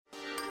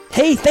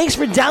Hey, thanks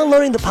for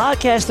downloading the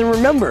podcast, and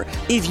remember,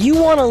 if you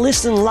want to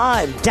listen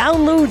live,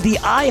 download the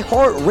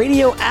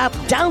iHeartRadio app,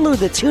 download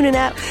the TuneIn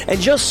app, and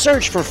just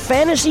search for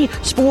Fantasy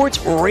Sports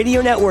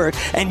Radio Network,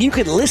 and you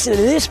can listen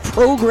to this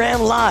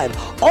program live.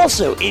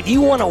 Also, if you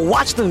want to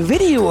watch the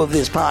video of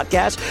this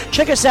podcast,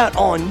 check us out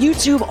on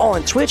YouTube,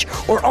 on Twitch,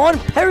 or on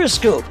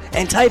Periscope,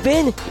 and type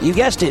in, you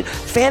guessed it,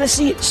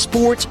 Fantasy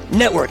Sports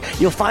Network.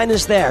 You'll find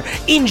us there.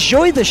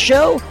 Enjoy the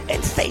show,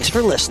 and thanks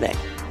for listening.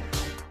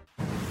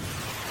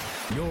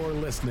 You're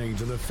listening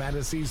to the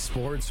Fantasy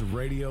Sports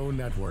Radio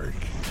Network.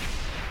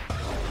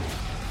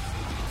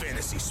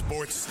 Fantasy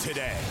Sports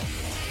Today.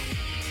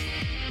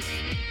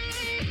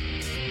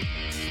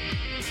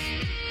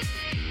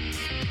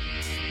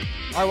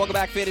 All right, welcome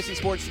back, Fantasy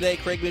Sports Today.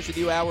 Craig Mish with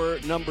you, hour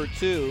number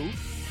 2.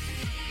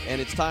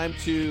 And it's time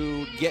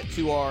to get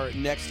to our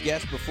next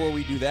guest. Before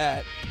we do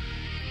that,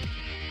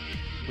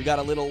 we got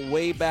a little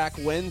Way Back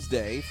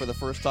Wednesday for the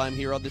first time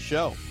here on the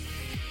show.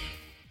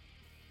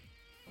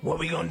 What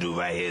we gonna do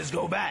right here is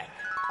go back.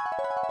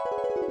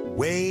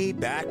 Way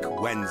Back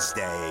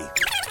Wednesday.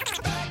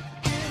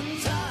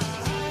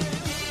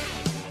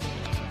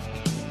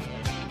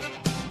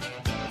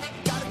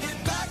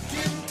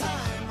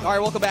 All right,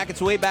 welcome back.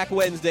 It's Way Back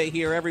Wednesday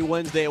here every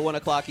Wednesday at 1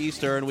 o'clock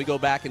Eastern. We go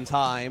back in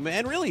time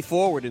and really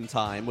forward in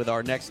time with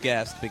our next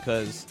guest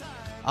because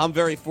I'm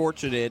very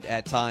fortunate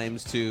at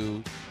times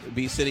to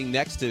be sitting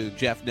next to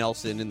Jeff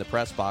Nelson in the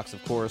press box.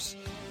 Of course,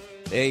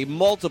 a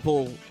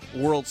multiple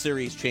World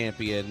Series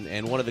champion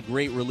and one of the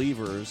great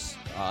relievers,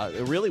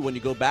 really, when you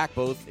go back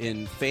both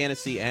in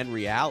fantasy and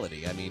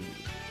reality. I mean,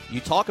 you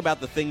talk about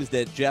the things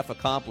that Jeff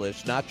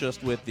accomplished, not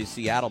just with the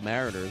Seattle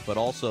Mariners, but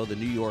also the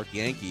New York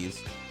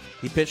Yankees.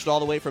 He pitched all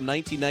the way from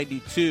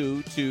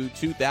 1992 to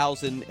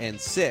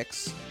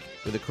 2006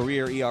 with a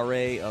career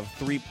ERA of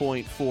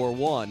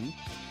 3.41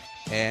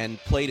 and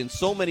played in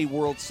so many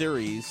World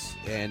Series,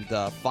 and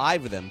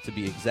 5 of them to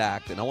be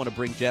exact. And I want to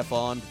bring Jeff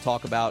on to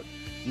talk about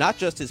not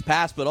just his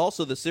past, but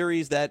also the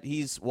series that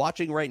he's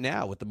watching right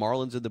now with the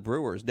Marlins and the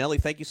Brewers. Nelly,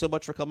 thank you so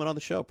much for coming on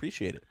the show.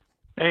 Appreciate it.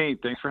 Hey,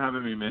 thanks for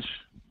having me, Mish.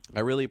 I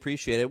really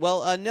appreciate it.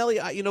 Well, Nelly,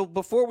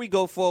 before we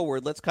go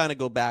forward, let's kind of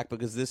go back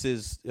because this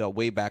is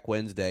Way Back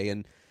Wednesday.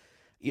 And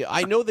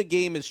I know the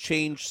game has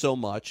changed so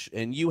much,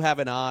 and you have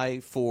an eye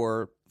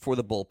for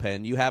the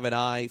bullpen. You have an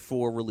eye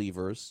for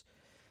relievers.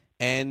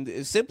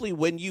 And simply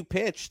when you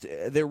pitched,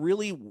 there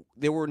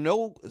were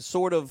no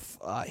sort of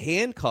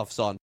handcuffs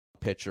on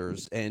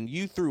pitchers, and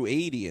you threw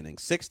 80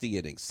 innings, 60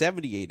 innings,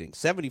 70 innings,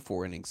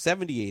 74 innings,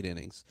 78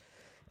 innings.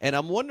 And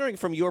I'm wondering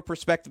from your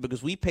perspective,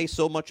 because we pay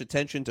so much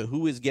attention to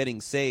who is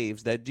getting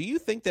saves, that do you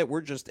think that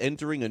we're just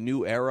entering a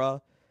new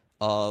era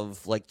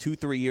of like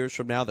 2-3 years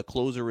from now, the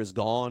closer is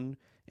gone,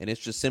 and it's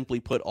just simply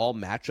put all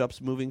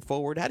matchups moving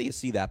forward? How do you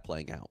see that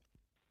playing out?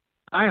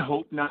 I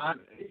hope not.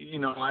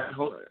 I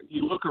hope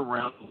you look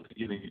around,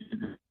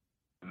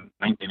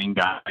 ninth inning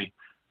guy.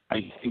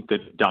 I think the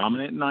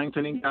dominant ninth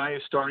inning guy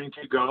is starting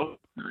to go.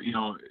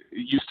 It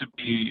used to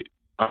be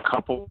a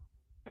couple.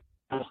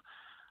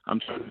 I'm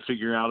trying to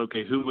figure out,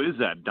 okay, who is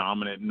that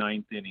dominant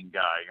ninth inning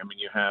guy? I mean,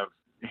 you have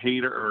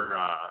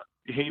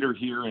Hader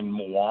here in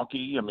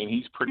Milwaukee. I mean,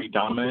 he's pretty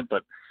dominant,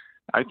 but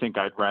I think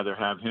I'd rather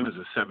have him as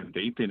a 7th,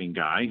 8th inning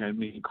guy. I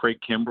mean, Craig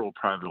Kimbrell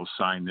probably will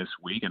sign this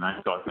week, and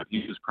I thought that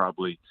he was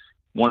probably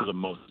one of the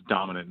most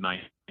dominant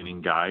ninth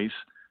inning guys.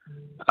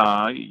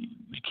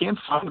 You can't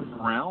find him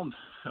around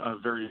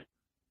very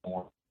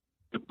more.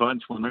 A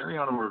bunch. When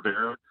Mariano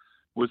Rivera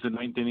was the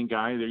ninth inning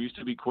guy, there used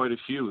to be quite a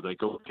few.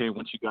 Like, okay,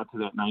 once you got to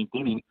that ninth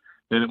inning,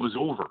 then it was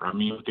over. I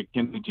mean, look at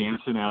Kenley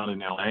Jansen out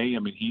in L.A. I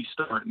mean, he's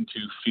starting to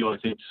feel, I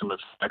think, some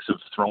effects of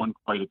throwing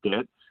quite a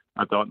bit.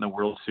 I thought in the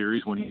World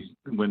Series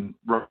when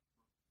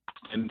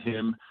sent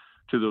him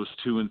to those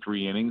 2 and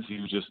 3 innings, he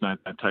was just not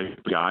that type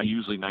of guy.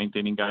 Usually ninth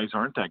inning guys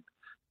aren't that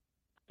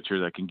pitcher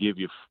that can give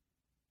you,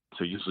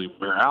 so usually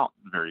wear out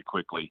very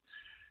quickly.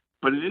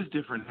 But it is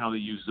different how they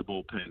use the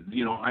bullpen.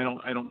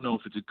 I don't know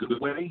if it's a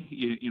good way.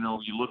 You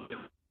look at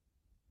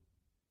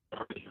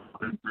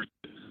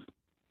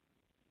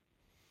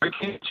I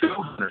can't show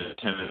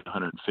 110 and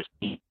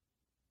 115.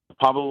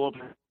 Pablo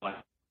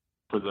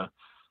for the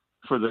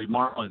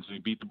Marlins, he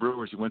beat the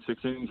Brewers. He went 6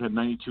 innings, had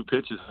 92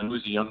 pitches, and he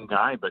was a young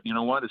guy. But you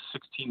know what? It's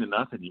 16-0.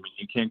 I mean,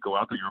 you can't go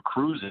out there. You're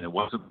cruising. It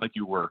wasn't like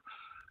you were,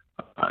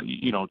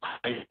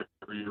 tired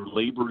or you're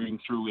laboring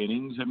through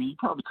innings. I mean, you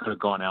probably could have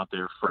gone out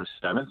there for a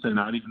 7th and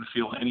not even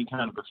feel any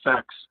kind of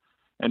effects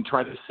and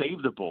try to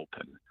save the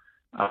bullpen.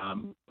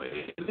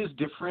 It is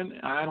different.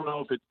 I don't know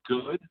if it's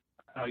good.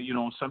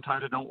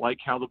 Sometimes I don't like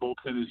how the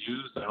bullpen is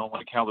used. I don't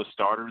like how the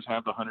starters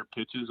have the 100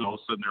 pitches. All of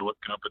a sudden they're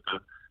looking up at the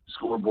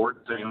scoreboard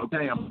and saying,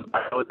 okay, I'm going to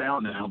dial it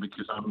down now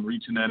because I'm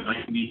reaching that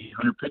 90,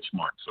 100 pitch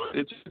mark. So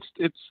it's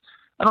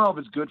I don't know if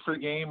it's good for the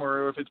game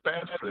or if it's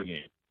bad for the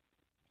game.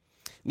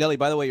 Nelly,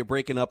 by the way, you're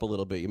breaking up a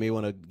little bit. You may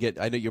want to get,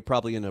 I know you're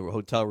probably in a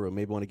hotel room,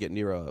 maybe want to get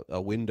near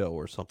a window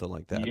or something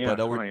like that. Yeah,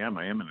 but, I am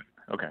in it.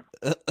 Okay.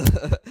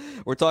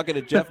 We're talking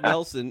to Jeff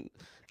Nelson.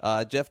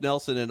 Jeff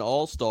Nelson, an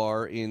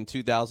all-star in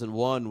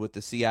 2001 with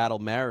the Seattle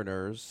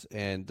Mariners,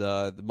 and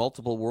the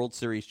multiple World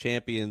Series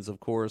champions, of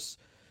course,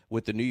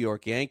 with the New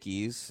York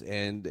Yankees.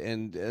 And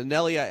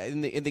Nelly,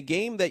 in the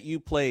game that you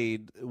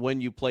played,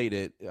 when you played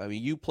it, I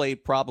mean, you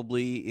played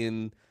probably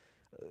in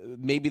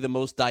maybe the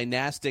most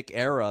dynastic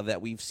era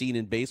that we've seen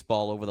in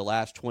baseball over the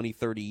last 20,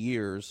 30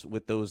 years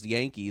with those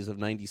Yankees of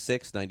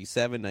 96,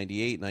 97,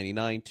 98,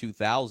 99,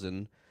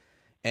 2000.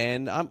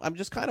 And I'm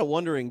just kind of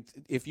wondering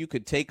if you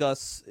could take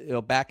us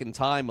back in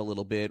time a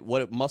little bit,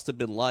 what it must have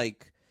been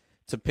like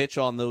to pitch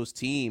on those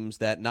teams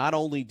that not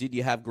only did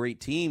you have great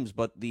teams,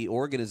 but the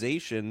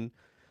organization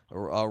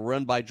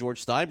run by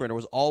George Steinbrenner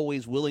was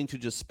always willing to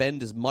just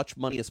spend as much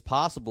money as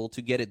possible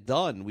to get it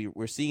done.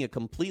 We're seeing a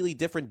completely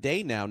different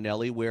day now,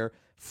 Nelly, where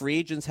free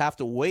agents have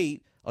to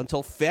wait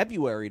until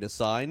February to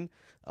sign.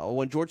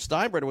 When George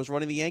Steinbrenner was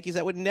running the Yankees,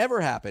 that would never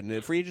happen.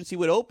 The free agency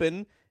would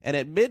open, and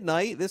at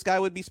midnight, this guy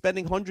would be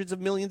spending hundreds of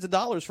millions of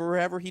dollars for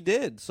wherever he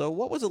did. So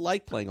what was it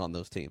like playing on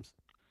those teams?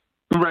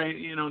 Right.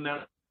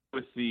 Now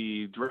with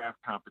the draft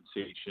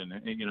compensation,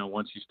 and,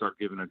 once you start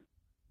giving a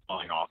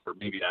qualifying offer,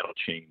 maybe that'll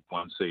change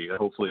once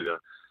hopefully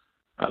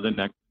the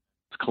next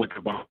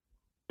collective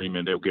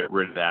agreement, they'll get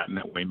rid of that, and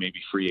that way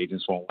maybe free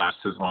agents won't last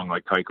as long,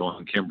 like Keuchel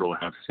and Kimbrel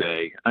have to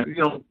say.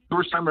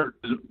 George Steinbrenner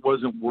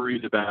wasn't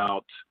worried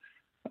about.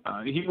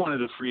 He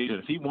wanted a free agent.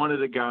 If he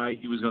wanted a guy,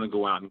 he was going to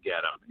go out and get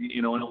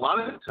him. And a lot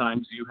of the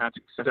times you have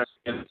to accept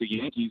at the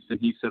Yankees, and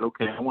he said,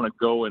 okay, I want to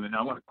go and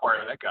I want to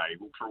acquire that guy.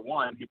 For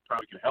one, he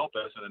probably can help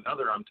us, and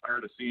another, I'm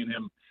tired of seeing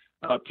him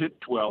pitch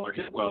well or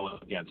hit well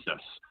against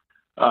us.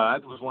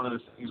 That was one of the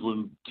things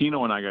when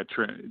Tino and I got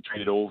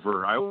traded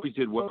over. I always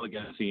did well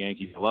against the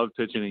Yankees. I loved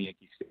pitching in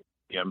Yankee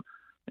Stadium.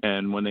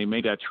 And when they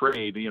made that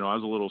trade, I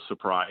was a little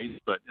surprised.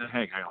 But,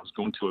 heck, I was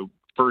going to a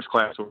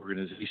first-class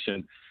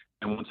organization.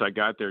 And once I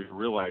got there, you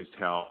realized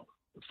how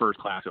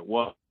first-class it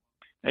was.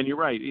 And you're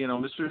right.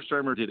 Mr.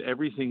 Steinbrenner did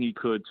everything he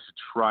could to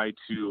try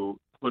to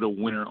put a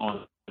winner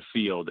on the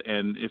field.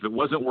 And if it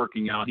wasn't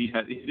working out, he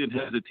didn't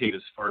hesitate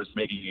as far as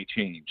making a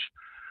change.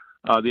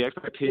 The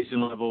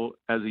expectation level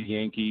as a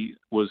Yankee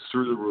was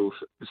through the roof,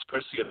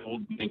 especially at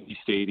Old Yankee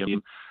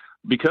Stadium,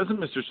 because of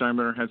Mr.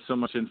 Steinbrenner had so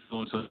much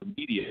influence on the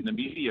media. And the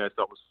media, I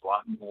thought, was a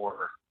lot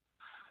more,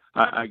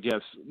 I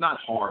guess, not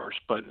harsh,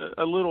 but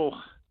a little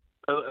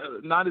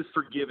not as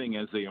forgiving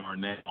as they are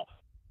now.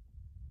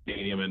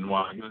 Stadium, and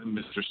while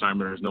Mr.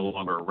 Steinbrenner is no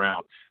longer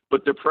around,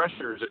 but the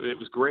pressures, it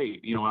was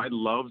great. I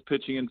loved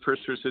pitching in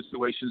pressure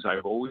situations.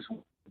 I've always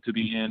wanted to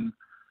be in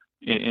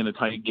a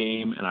tight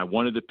game, and I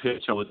wanted to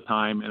pitch all the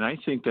time. And I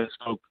think that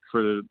spoke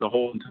for the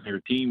whole entire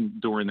team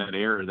during that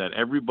era, that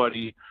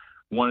everybody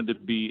wanted to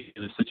be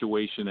in a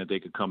situation that they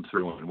could come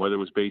through in, whether it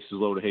was bases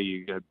loaded, hey,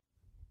 you got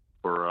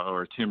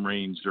or Tim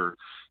Raines, or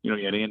you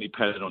had Andy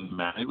Pettit on the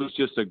mound. It was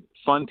just a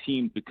fun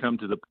team to come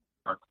to the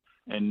park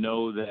and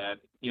know that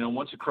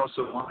once you crossed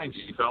the lines,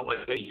 you felt like,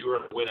 hey, you were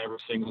going to win every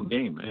single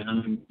game.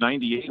 And in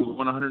 '98, we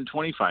won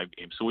 125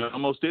 games, so we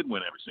almost did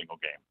win every single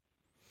game.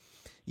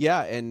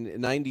 Yeah, and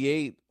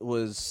 98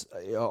 was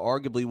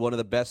arguably one of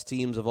the best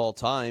teams of all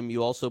time.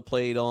 You also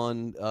played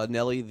on,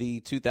 Nelly, the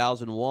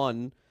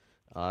 2001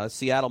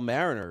 Seattle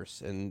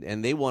Mariners,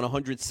 and they won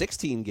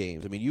 116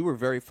 games. I mean, you were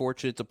very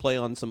fortunate to play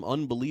on some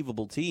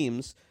unbelievable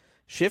teams.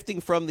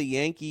 Shifting from the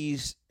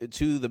Yankees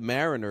to the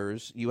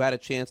Mariners, you had a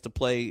chance to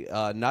play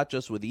not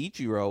just with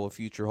Ichiro, a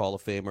future Hall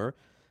of Famer,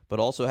 but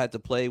also had to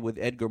play with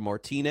Edgar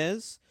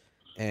Martinez,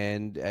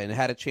 and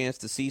had a chance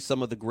to see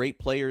some of the great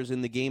players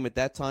in the game at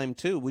that time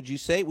too. Would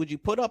you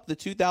put up the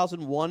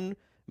 2001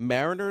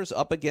 Mariners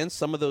up against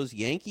some of those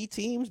Yankee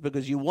teams,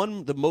 because you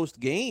won the most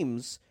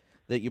games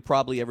that you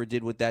probably ever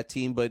did with that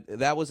team, but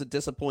that was a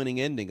disappointing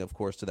ending, of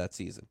course, to that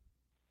season.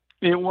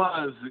 It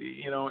was,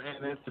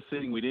 and that's the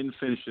thing. We didn't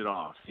finish it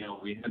off.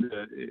 We had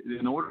to,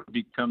 in order to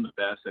become the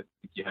best, I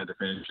think you had to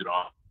finish it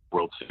off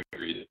World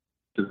Series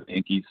to the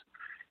Yankees,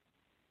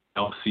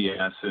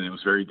 LCS, and it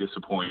was very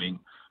disappointing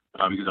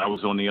because I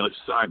was on the other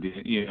side, the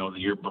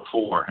year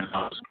before, and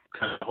I was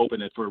kind of hoping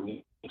that for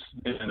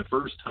the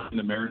first time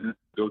the Mariners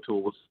go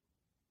to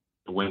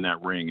win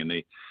that ring, and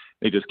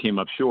they just came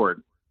up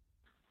short.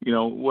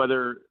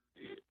 Whether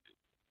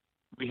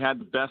we had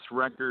the best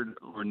record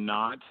or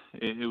not,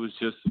 it was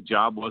just the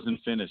job wasn't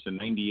finished. In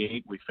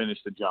 '98, we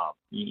finished the job.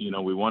 We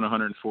won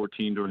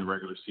 114 during the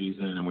regular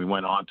season, and we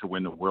went on to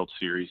win the World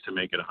Series to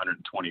make it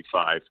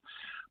 125.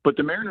 But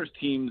the Mariners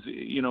teams,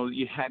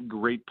 you had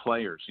great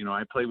players.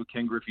 I played with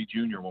Ken Griffey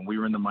Jr. when we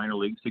were in the minor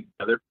leagues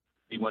together.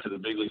 He went to the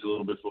big leagues a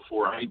little bit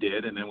before I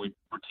did, and then we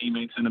were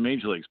teammates in the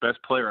major leagues. Best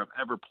player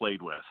I've ever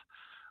played with,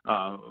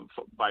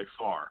 by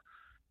far.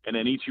 And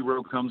then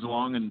Ichiro comes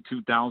along in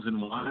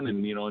 2001,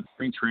 and in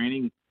spring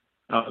training,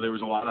 there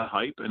was a lot of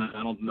hype, and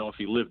I don't know if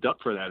he lived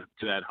up to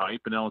that hype.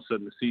 And all of a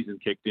sudden, the season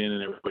kicked in,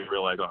 and everybody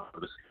realized, oh,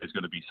 this guy's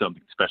going to be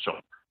something special.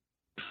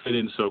 He fit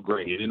in so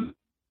great.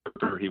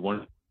 He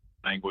wanted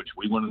language.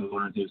 We wanted to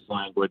learn his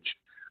language,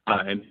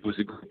 and he was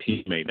a great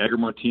teammate. Edgar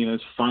Martinez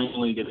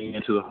finally getting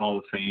into the Hall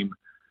of Fame.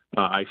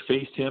 I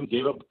faced him,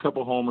 gave up a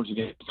couple homers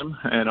against him,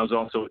 and I was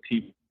also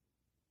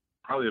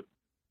probably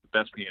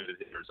best handed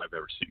hitters I've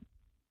ever seen.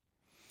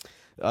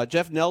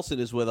 Jeff Nelson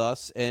is with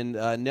us, and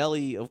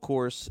Nelly, of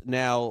course,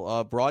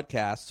 now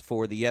broadcasts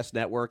for the Yes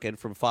Network and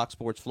from Fox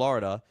Sports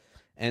Florida.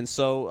 And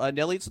so,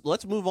 Nelly,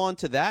 let's move on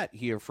to that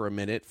here for a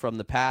minute, from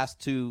the past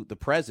to the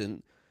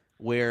present,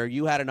 where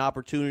you had an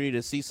opportunity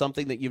to see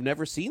something that you've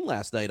never seen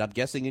last night, I'm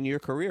guessing, in your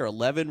career.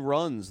 11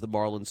 runs the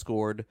Marlins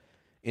scored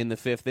in the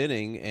fifth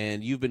inning,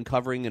 and you've been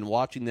covering and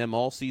watching them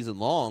all season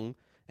long.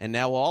 And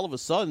now all of a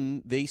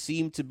sudden they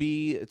seem to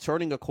be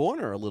turning a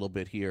corner a little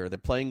bit here. They're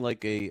playing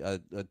like a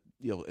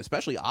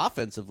especially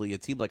offensively, a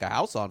team like a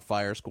house on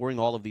fire, scoring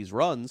all of these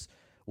runs.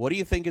 What do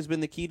you think has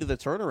been the key to the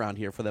turnaround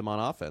here for them on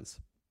offense?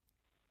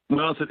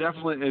 Well,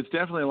 it's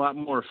definitely a lot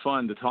more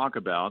fun to talk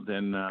about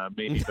than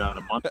maybe about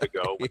a month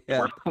ago.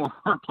 Yeah.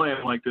 We're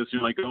playing like this.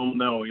 You're like, oh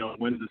no,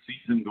 when's the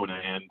season going to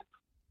end?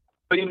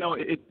 But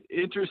it's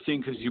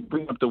interesting because you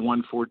bring up the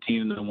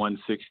 114 and the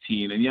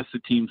 116, and yes, the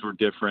teams were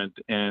different.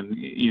 And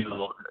as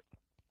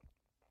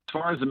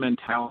far as the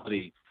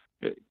mentality,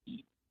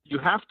 you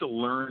have to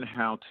learn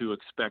how to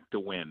expect to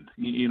win.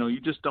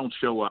 You just don't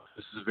show up.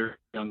 This is a very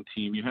young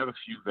team. You have a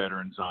few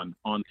veterans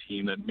on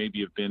team that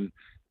maybe have been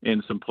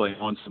in some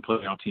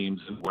playoff teams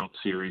in the World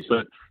Series,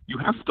 but you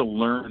have to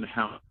learn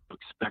how to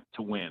expect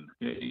to win.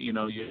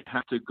 You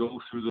have to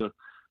go through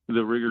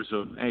the rigors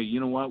of, hey, you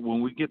know what?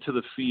 When we get to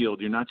the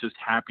field, you're not just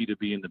happy to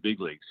be in the big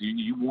leagues.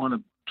 You want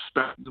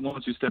to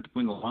once you step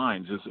between the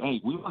lines, is, hey,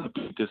 we want to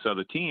beat this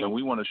other team, and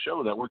we want to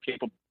show that we're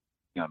capable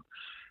of them.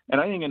 And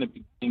I think in the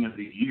beginning of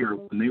the year,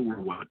 when they were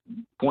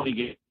 20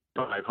 games,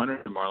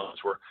 500, the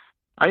Marlins were,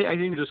 I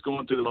think just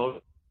going through the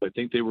low. I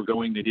think they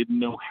didn't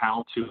know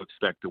how to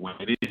expect to win.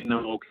 They didn't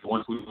know, okay,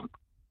 once we went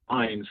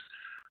lines,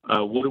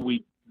 what do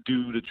we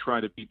do to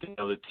try to beat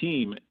the other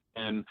team?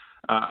 And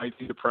I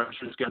think the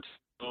pressure's got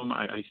to them.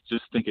 I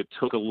just think it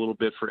took a little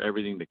bit for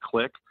everything to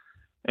click.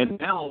 And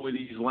now with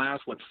these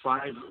last,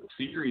 5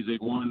 series,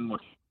 they've won,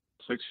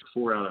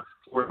 4 out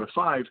of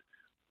 5.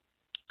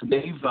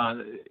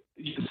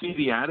 You can see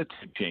the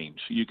attitude change.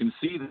 You can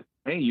see that,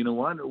 hey, you know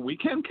what? We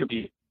can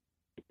compete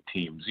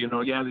teams. You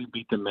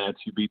beat the Mets,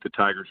 you beat the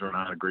Tigers, who are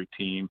not a great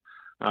team.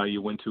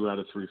 You win 2 out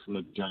of 3 from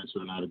the Giants,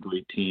 who are not a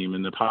great team.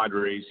 And the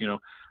Padres,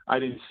 I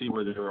didn't see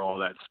where they were all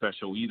that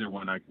special either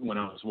when I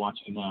was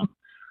watching them.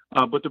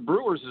 But the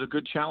Brewers is a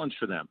good challenge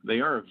for them. They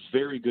are a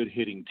very good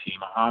hitting team.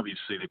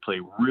 Obviously, they play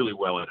really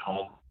well at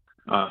home.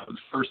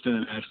 First in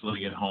the National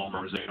League at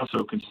homers. They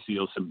also can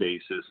steal some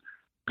bases.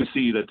 You can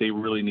see that they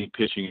really need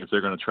pitching if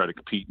they're going to try to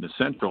compete in the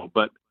Central.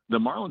 But the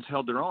Marlins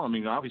held their own. I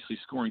mean, obviously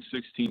scoring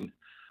 16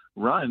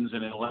 runs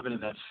and 11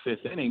 in that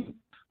fifth inning.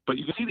 But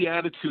you can see the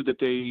attitude that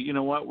they,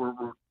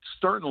 we're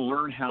starting to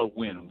learn how to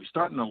win. We're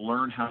starting to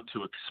learn how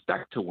to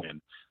expect to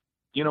win.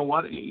 You know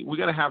what? We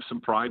got to have some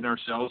pride in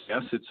ourselves.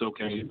 Yes, it's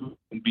okay to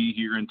be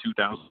here in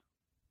 2000.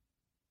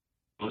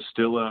 It's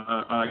still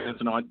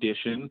it's an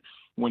audition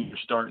when you're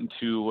starting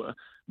to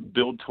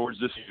build towards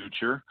the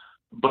future.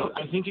 But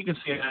I think you can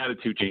see an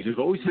attitude change. They've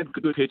always had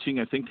good pitching.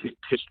 I think they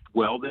pitched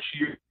well this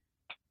year.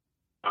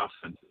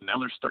 And now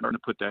they're starting to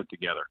put that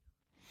together.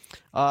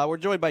 We're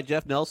joined by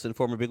Jeff Nelson,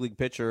 former big league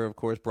pitcher, of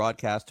course,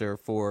 broadcaster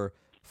for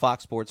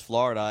Fox Sports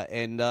Florida.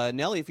 And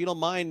Nelly, if you don't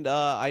mind,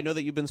 I know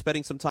that you've been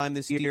spending some time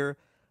this year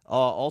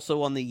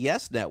also on the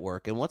Yes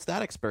Network. And what's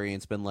that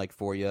experience been like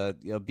for you?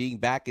 Being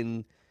back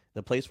in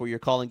the place where you're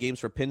calling games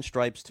for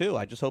Pinstripes too.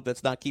 I just hope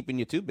that's not keeping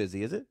you too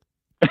busy, is it?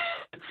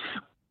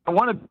 I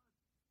want to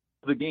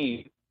the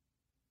game,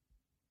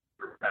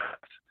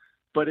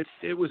 but it's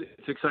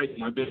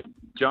exciting. I've been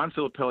John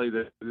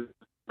Filippelli, the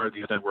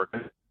network,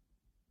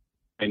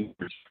 and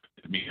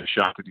me a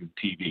shot to do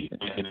TV.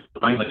 And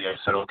finally, I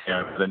said, okay,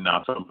 I've had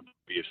enough. I'm going to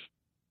be a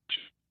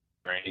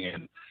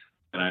training,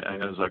 and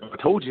I was like, I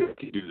told you I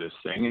could do this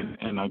thing,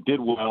 and I did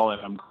well,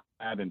 and I'm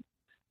glad. And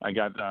I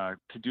got to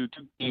do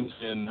 2 games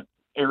in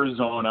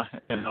Arizona,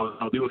 and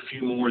I'll do a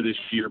few more this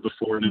year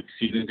before next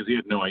season because he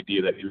had no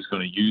idea that he was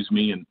going to use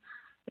me, and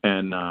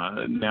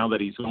now that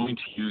he's going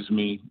to use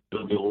me,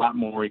 there'll be a lot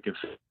more he can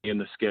fit in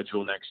the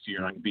schedule next year,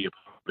 and I can be a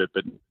part of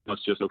it. But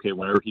it's just okay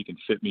whenever he can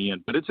fit me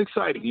in. But it's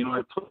exciting.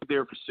 I played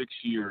there for 6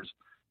 years,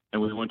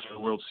 and we went to the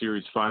World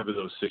Series 5 of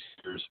those 6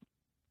 years.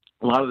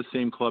 A lot of the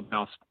same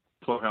clubhouse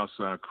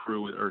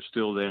crew are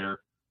still there.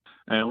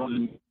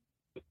 And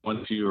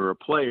once you were a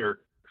player,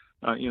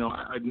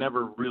 I'd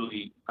never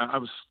really – I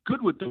was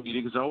good with the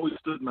meeting because I always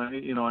stood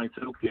I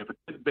said, okay, if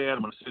it's bad,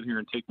 I'm going to sit here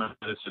and take my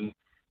medicine.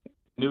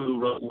 Knew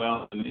who wrote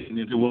well and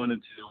who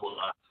wanted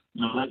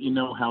to let you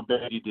know how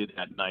bad you did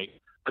that night.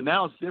 But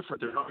now it's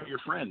different. They're all your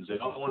friends. They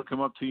all want to come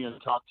up to you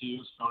and talk to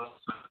you. So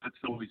that's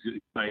always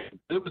exciting.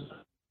 It was,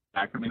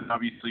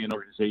 obviously an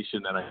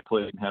organization that I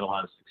played and had a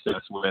lot of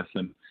success with.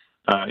 And,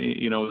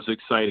 it was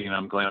exciting, and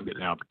I'm glad I'm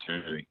getting the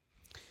opportunity.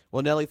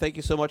 Well, Nelly, thank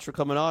you so much for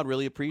coming on.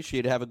 Really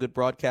appreciate it. Have a good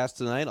broadcast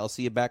tonight. I'll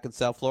see you back in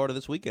South Florida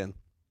this weekend.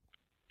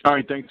 All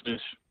right. Thanks,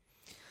 Mitch.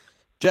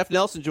 Jeff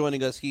Nelson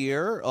joining us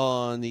here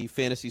on the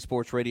Fantasy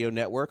Sports Radio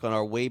Network on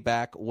our Way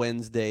Back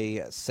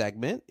Wednesday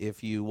segment.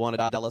 If you want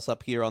to dial us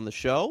up here on the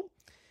show,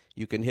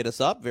 You can hit us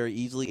up very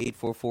easily,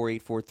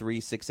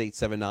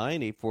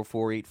 844-843-6879,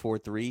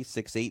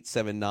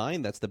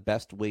 844-843-6879. That's the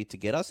best way to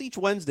get us. Each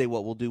Wednesday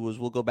what we'll do is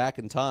we'll go back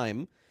in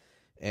time,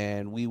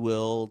 and we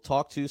will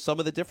talk to some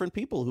of the different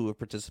people who have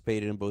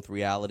participated in both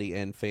reality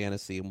and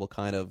fantasy, and we'll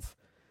kind of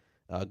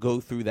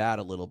go through that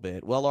a little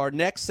bit. Well, our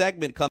next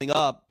segment coming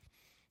up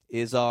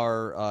is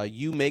our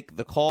You Make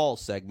the Call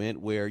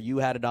segment, where you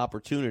had an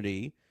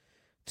opportunity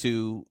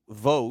to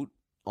vote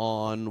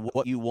on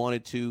what you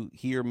wanted to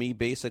hear me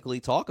basically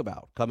talk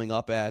about, coming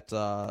up at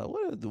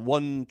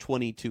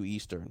 1:22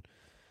 Eastern.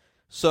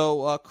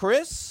 So,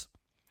 Chris,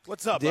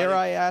 What's up, dare buddy?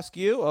 I ask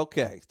you?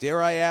 Okay,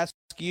 dare I ask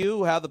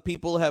you how the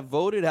people have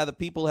voted, how the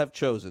people have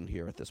chosen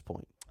here at this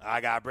point?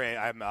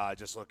 I'm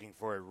just looking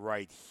for it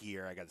right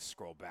here. I got to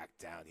scroll back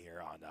down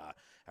here on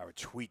our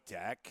tweet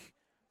deck.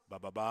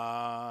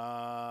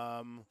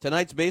 Ba-ba-bum.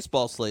 Tonight's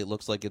baseball slate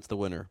looks like it's the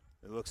winner.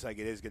 It looks like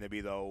it is going to be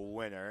the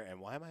winner.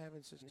 And why am I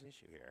having such an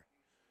issue here?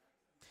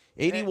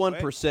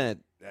 81%.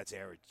 That's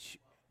average.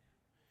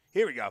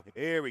 Here we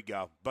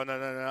go.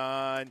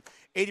 Ba-na-na-na.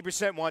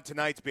 80% want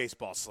tonight's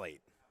baseball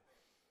slate.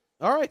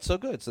 All right, so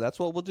good. So that's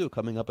what we'll do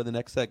coming up in the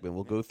next segment.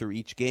 We'll go through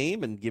each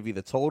game and give you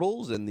the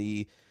totals and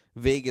the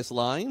Vegas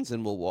lines,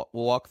 and we'll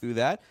walk through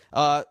that.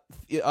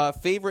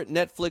 Favorite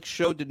Netflix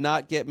show did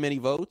not get many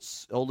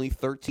votes, only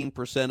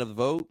 13% of the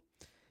vote.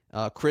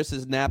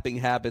 Chris's napping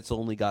habits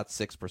only got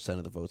 6%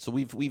 of the vote. So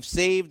we've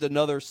saved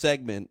another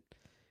segment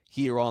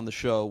here on the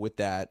show with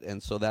that,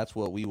 and so that's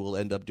what we will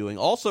end up doing.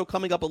 Also,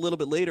 coming up a little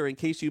bit later, in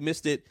case you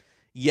missed it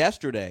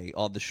yesterday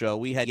on the show,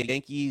 we had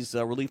Yankees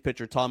relief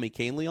pitcher Tommy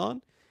Kahnle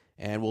on,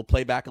 and we'll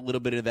play back a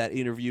little bit of that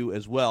interview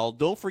as well.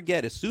 Don't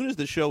forget, as soon as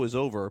the show is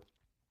over,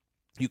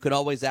 you can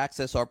always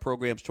access our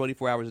programs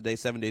 24 hours a day,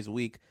 7 days a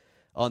week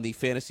on the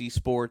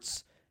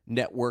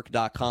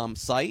FantasySportsNetwork.com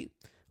site,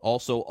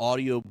 also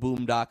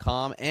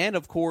audioboom.com, and,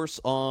 of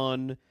course,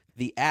 on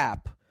the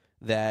app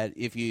that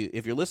if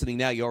you're listening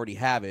now, you already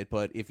have it,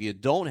 but if you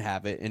don't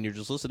have it and you're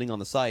just listening on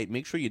the site,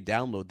 make sure you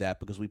download that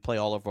because we play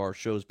all of our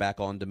shows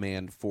back on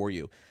demand for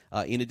you.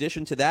 In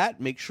addition to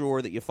that, make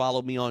sure that you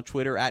follow me on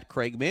Twitter at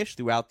Craig Mish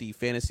throughout the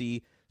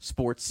fantasy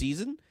sports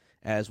season,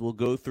 as we'll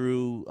go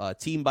through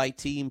team by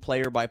team,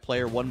 player by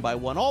player, one by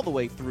one, all the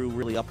way through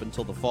really up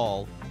until the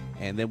fall,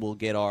 and then we'll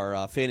get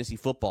our fantasy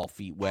football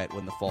feet wet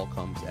when the fall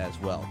comes as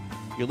well.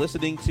 You're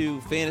listening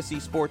to Fantasy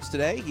Sports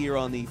Today here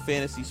on the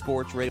Fantasy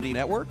Sports Radio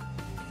Network.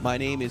 My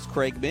name is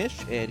Craig Mish,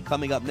 and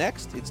coming up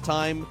next, it's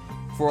time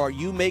for our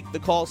You Make the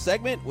Call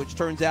segment, which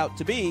turns out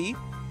to be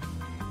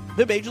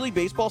the Major League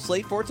Baseball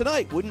slate for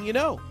tonight, wouldn't you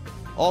know?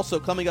 Also,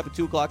 coming up at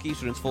 2 o'clock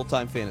Eastern, it's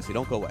Full-Time Fantasy.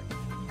 Don't go away.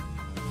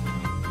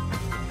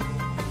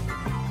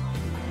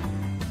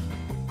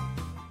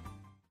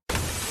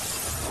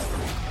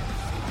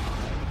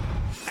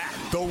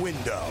 The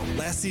window.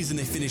 Last season,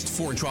 they finished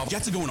 4-12.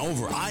 Jets are going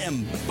over. I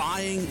am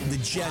buying the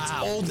Jets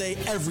all day,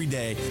 every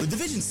day. The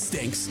division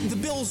stinks. The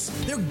Bills,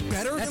 they're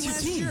better than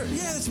last year.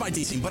 Yeah, that's my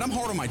team, but I'm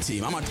hard on my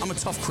team. I'm a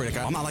tough critic.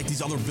 I'm not like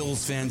these other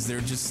Bills fans.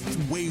 They're just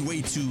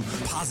way too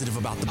positive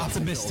about the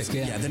optimistic.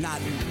 Yeah, they're not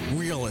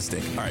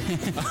realistic. All right.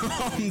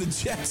 The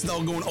Jets,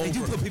 though, going over. They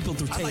do put people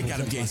through tables. I like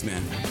Adam Gase,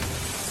 man.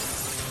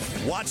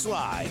 Watch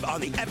live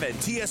on the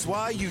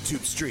FNTSY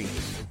YouTube stream.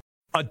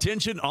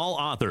 Attention all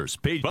authors.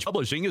 Page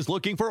Publishing is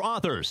looking for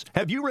authors.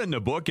 Have you written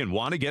a book and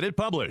want to get it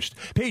published?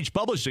 Page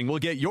Publishing will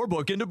get your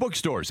book into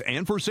bookstores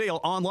and for sale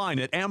online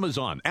at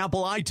Amazon,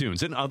 Apple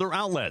iTunes, and other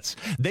outlets.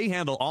 They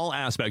handle all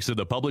aspects of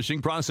the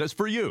publishing process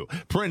for you.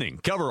 Printing,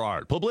 cover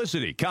art,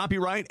 publicity,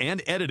 copyright,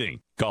 and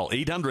editing. Call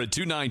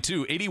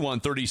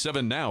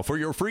 800-292-8137 now for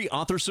your free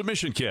author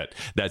submission kit.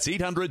 That's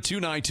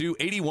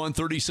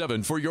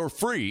 800-292-8137 for your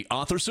free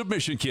author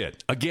submission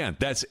kit. Again,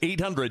 that's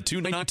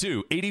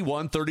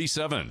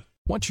 800-292-8137.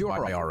 What's your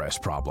IRS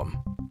problem?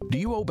 Do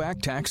you owe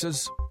back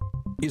taxes?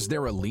 Is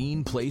there a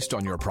lien placed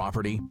on your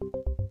property?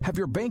 Have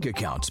your bank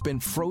accounts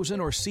been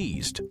frozen or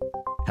seized?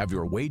 Have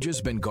your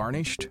wages been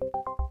garnished?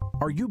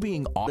 Are you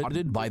being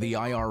audited by the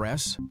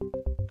IRS?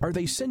 Are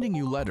they sending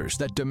you letters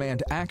that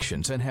demand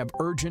actions and have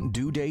urgent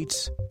due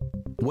dates?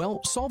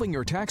 Well, solving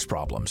your tax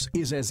problems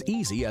is as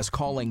easy as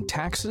calling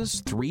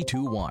Taxes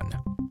 321.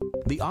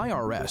 The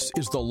IRS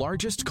is the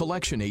largest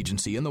collection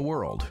agency in the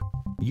world.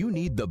 You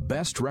need the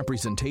best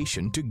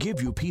representation to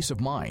give you peace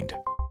of mind.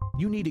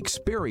 You need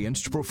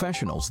experienced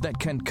professionals that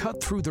can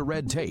cut through the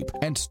red tape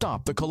and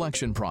stop the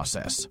collection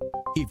process.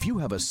 If you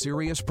have a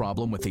serious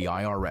problem with the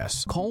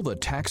IRS, call the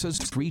Taxes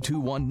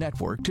 321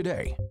 network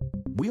today.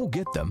 We'll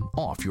get them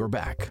off your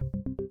back.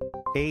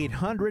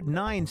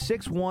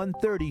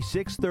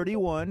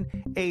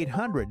 800-961-3631,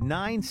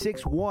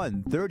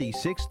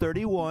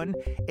 800-961-3631,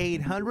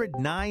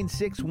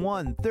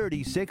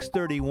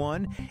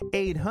 800-961-3631,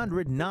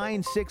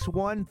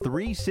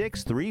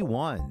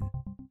 800-961-3631.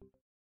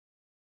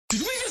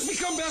 Did we just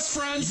become best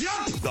friends?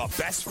 Yup! The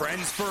best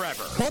friends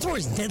forever. Baltimore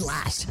is dead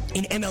last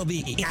in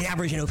MLB in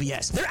average and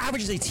OPS. Their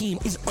average as a team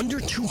is under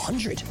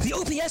 200. The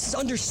OPS is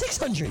under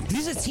 600.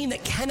 This is a team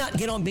that cannot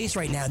get on base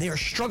right now. They are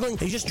struggling.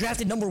 They just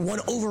drafted number 1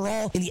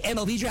 overall in the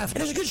MLB draft.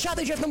 And there's a good shot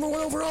they draft number 1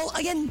 overall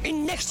again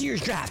in next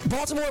year's draft.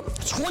 Baltimore,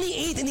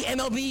 28th in the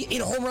MLB in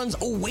home runs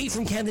away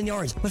from Camden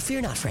Yards. But fear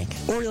not, Frank.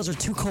 Orioles are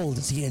too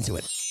cold to get into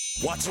it.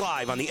 Watch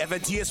live on the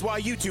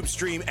FNTSY YouTube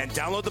stream and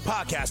download the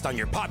podcast on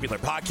your popular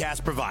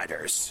podcast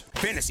providers.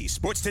 Fantasy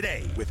Sports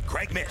Today with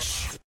Craig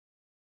Mish.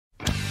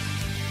 All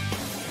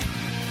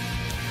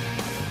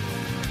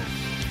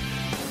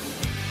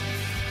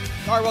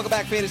right, welcome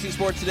back. Fantasy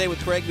Sports Today with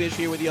Craig Mish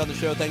here with you on the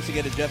show. Thanks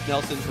again to Jeff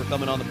Nelson for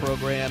coming on the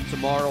program.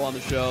 Tomorrow on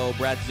the show,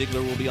 Brad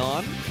Ziegler will be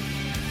on,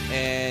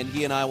 and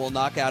he and I will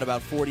knock out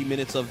about 40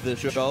 minutes of the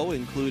show,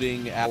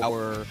 including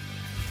our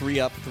 3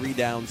 Up, 3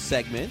 Down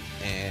segment,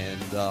 and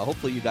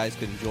hopefully you guys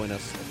can join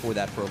us for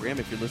that program.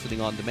 If you're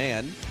listening on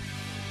demand,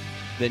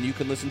 then you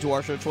can listen to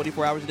our show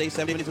 24 hours a day,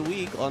 7 days a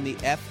week on the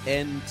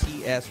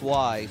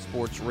FNTSY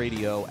Sports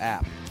Radio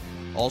app.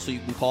 Also, you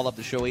can call up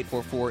the show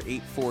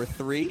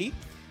 844-843,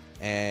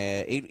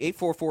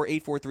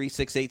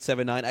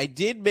 844-843-6879. I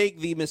did make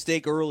the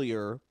mistake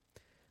earlier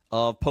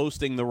of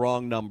posting the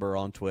wrong number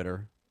on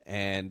Twitter.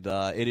 And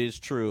it is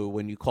true,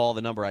 when you call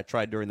the number, I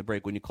tried during the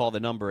break, when you call the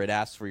number, it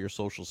asks for your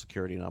social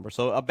security number.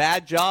 So a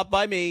bad job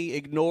by me.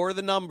 Ignore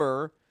the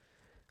number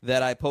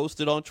that I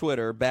posted on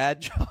Twitter.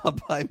 Bad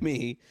job by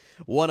me.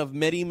 One of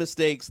many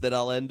mistakes that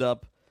I'll end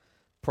up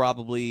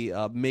probably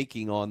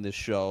making on this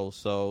show.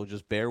 So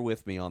just bear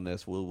with me on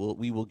this.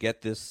 We will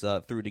get this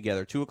through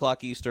together. 2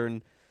 o'clock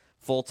Eastern,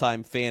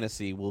 full-time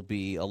fantasy will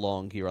be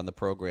along here on the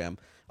program.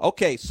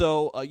 Okay,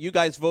 so you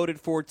guys voted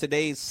for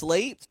today's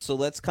slate, so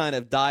let's kind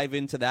of dive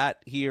into that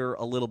here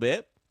a little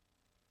bit.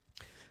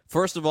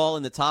 First of all,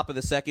 in the top of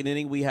the second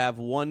inning, we have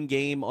one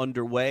game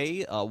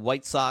underway,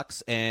 White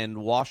Sox and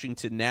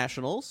Washington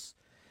Nationals,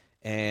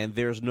 and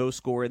there's no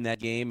score in that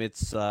game.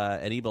 It's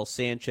Anibal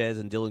Sanchez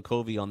and Dylan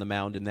Covey on the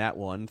mound in that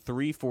one.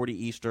 3:40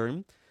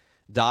 Eastern,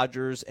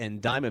 Dodgers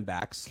and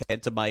Diamondbacks,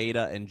 Kenta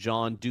Maeda and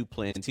John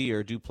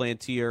Duplantier.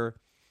 Duplantier,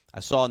 I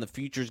saw in the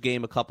Futures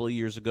game a couple of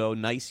years ago,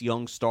 nice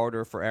young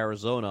starter for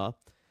Arizona,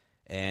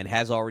 and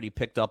has already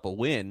picked up a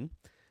win.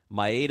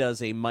 Maeda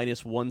is a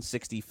minus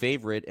 160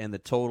 favorite, and the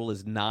total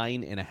is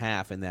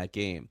 9.5 in that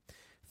game.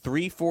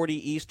 3:40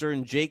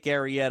 Eastern, Jake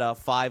Arrieta,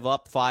 5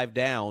 up, 5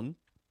 down,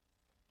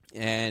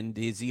 and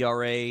his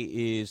ERA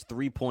is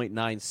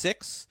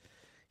 3.96.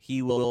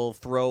 He will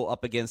throw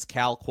up against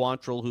Cal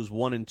Quantrill, who's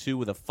 1-2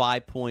 with a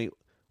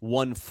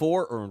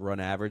 5.14 earned run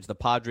average. The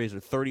Padres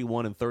are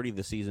 31-30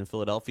 this season.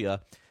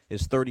 Philadelphia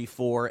is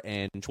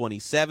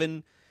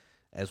 34-27.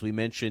 As we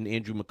mentioned,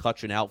 Andrew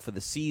McCutchen out for the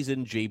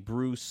season. Jay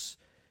Bruce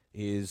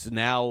is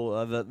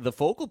now the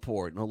focal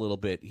point a little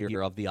bit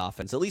here of the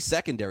offense, at least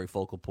secondary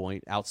focal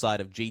point, outside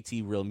of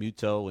JT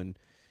Realmuto and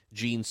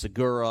Gene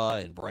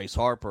Segura and Bryce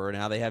Harper.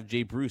 Now they have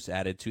Jay Bruce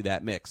added to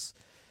that mix.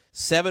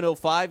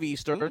 7:05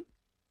 Eastern,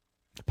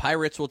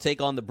 Pirates will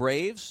take on the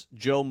Braves.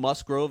 Joe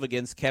Musgrove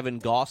against Kevin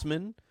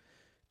Gossman.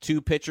 Two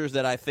pitchers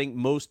that I think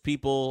most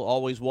people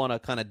always want to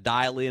kind of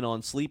dial in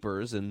on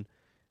sleepers, and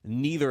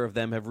neither of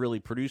them have really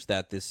produced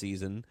that this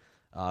season.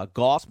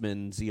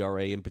 Gossman's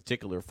ERA in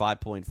particular,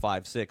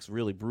 5.56,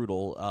 really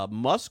brutal.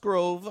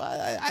 Musgrove,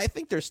 I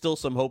think there's still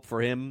some hope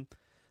for him.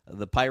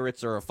 The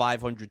Pirates are a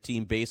 500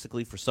 team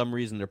basically. For some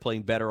reason, they're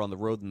playing better on the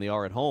road than they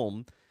are at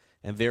home,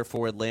 and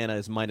therefore Atlanta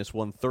is minus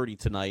 130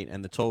 tonight,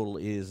 and the total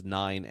is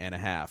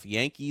 9.5.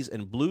 Yankees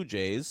and Blue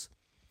Jays.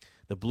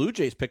 The Blue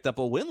Jays picked up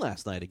a win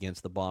last night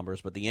against the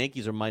Bombers, but the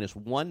Yankees are minus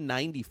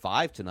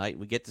 195 tonight.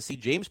 We get to see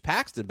James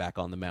Paxton back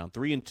on the mound,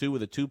 3-2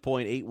 with a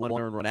 2.81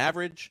 earned run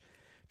average.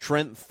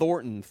 Trent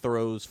Thornton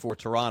throws for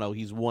Toronto.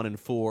 He's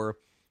 1-4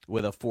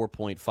 with a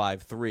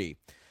 4.53.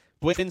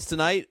 Twins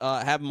tonight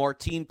have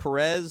Martin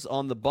Perez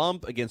on the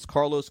bump against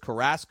Carlos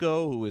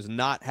Carrasco, who is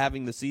not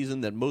having the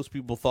season that most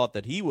people thought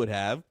that he would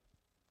have.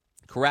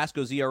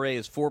 Carrasco's ERA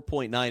is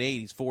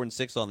 4.98. He's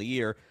 4-6 on the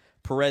year.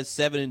 Perez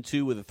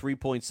 7-2 with a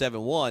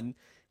 3.71.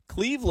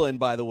 Cleveland,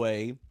 by the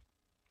way,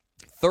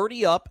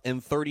 30 up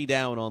and 30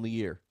 down on the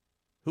year.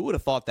 Who would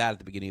have thought that at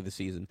the beginning of the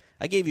season?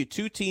 I gave you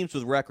two teams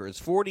with records,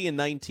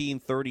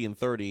 40-19,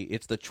 30-30.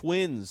 It's the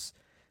Twins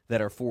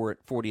that are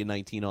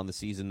 40-19 on the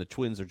season. The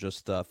Twins are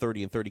just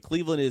 30-30.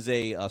 Cleveland is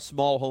a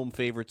small home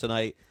favorite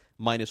tonight,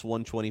 minus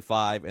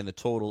 125, and the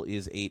total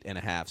is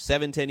 8.5.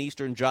 7:10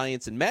 Eastern,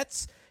 Giants and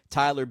Mets.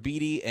 Tyler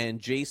Beede and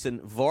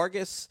Jason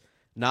Vargas.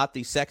 Not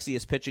the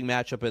sexiest pitching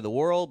matchup in the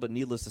world, but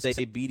needless to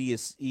say,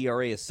 Beede's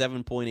ERA is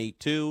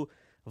 7.82.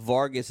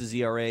 Vargas'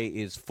 ERA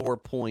is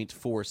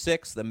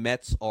 4.46. The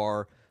Mets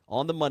are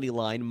on the money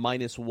line,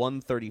 minus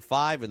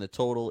 135, and the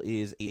total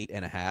is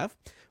 8.5.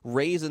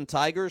 Rays and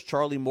Tigers,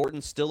 Charlie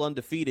Morton still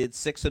undefeated,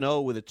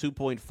 6-0 with a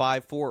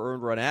 2.54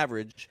 earned run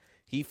average.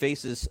 He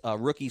faces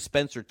rookie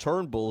Spencer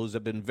Turnbull, who's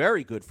been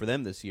very good for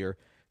them this year,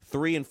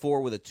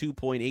 3-4 with a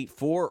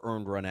 2.84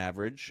 earned run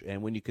average.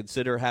 And when you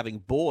consider having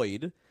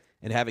Boyd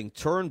and having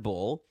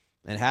Turnbull,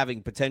 and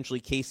having potentially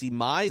Casey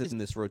Mize in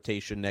this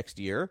rotation next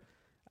year,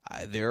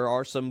 there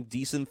are some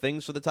decent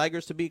things for the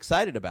Tigers to be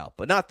excited about.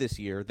 But not this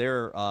year.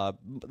 They're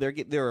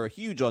a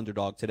huge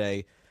underdog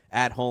today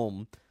at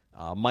home.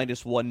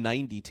 Minus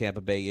 190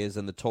 Tampa Bay is,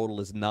 and the total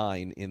is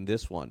 9 in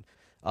this one.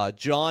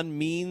 John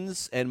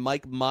Means and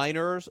Mike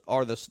Miners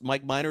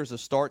a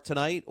start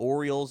tonight.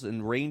 Orioles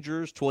and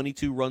Rangers,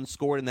 22 runs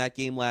scored in that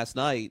game last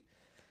night.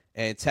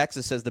 And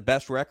Texas has the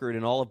best record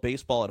in all of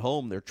baseball at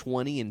home. They're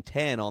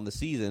 20-10 on the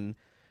season.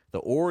 The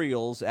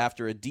Orioles,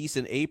 after a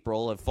decent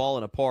April, have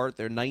fallen apart.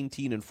 They're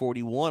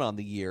 19-41 on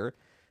the year.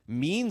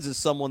 Means is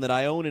someone that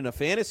I own in a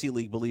fantasy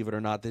league, believe it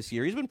or not, this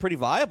year. He's been pretty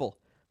viable.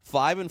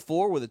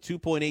 5-4 with a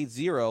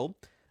 2.80.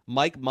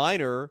 Mike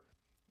Minor,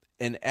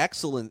 an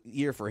excellent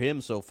year for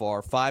him so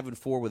far.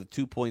 5-4 with a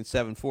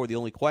 2.74. The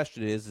only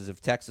question is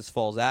if Texas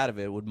falls out of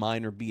it, would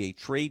Minor be a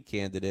trade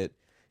candidate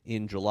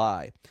in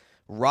July?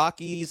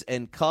 Rockies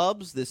and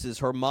Cubs. This is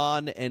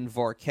Herman and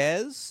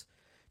Varquez.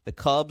 The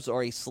Cubs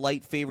are a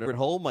slight favorite at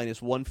home,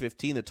 minus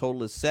 115. The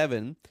total is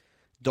 7.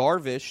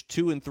 Darvish,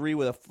 2-3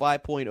 with a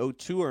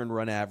 5.02 earned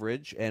run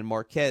average, and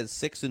Marquez,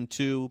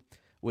 6-2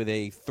 with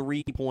a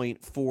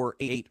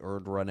 3.48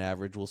 earned run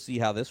average. We'll see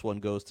how this one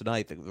goes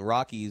tonight. The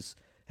Rockies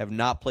have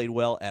not played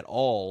well at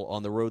all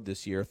on the road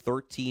this year,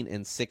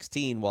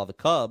 13-16, while the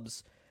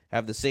Cubs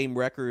have the same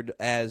record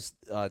as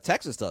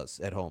Texas does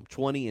at home,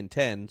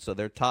 20-10, so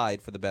they're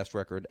tied for the best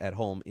record at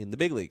home in the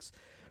big leagues.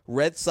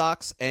 Red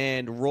Sox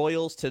and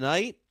Royals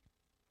tonight.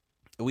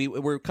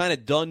 We're kind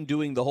of done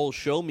doing the whole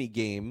show me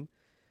game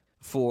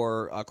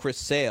for Chris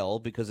Sale,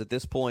 because at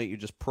this point you're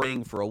just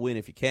praying for a win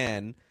if you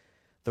can.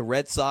 The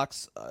Red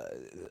Sox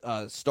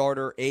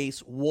starter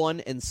ace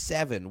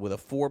 1-7 with a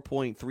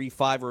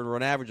 4.35 earned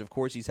run average. Of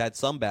course, he's had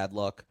some bad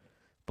luck,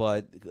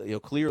 but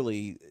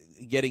clearly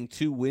getting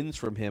 2 wins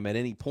from him at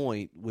any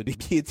point would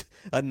be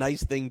a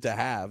nice thing to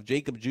have.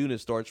 Jacob Junis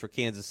starts for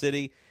Kansas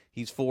City.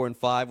 He's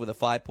 4-5 with a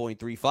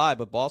 5.35,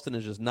 but Boston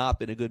has just not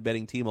been a good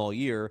betting team all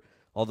year,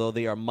 although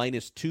they are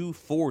minus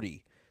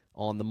 240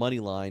 on the money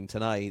line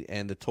tonight,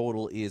 and the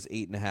total is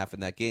 8.5 in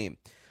that game.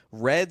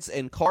 Reds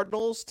and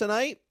Cardinals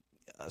tonight.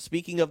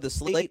 Speaking of the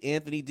slate,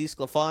 Anthony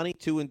DeSclafani,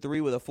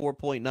 2-3 with a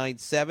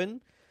 4.97.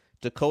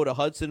 Dakota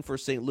Hudson for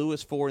St.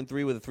 Louis,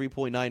 4-3 with a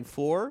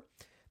 3.94.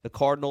 The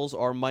Cardinals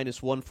are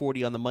minus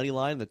 140 on the money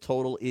line. The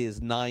total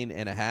is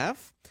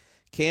 9.5.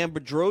 Cam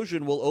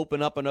Bedrosian will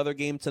open up another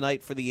game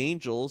tonight for the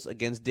Angels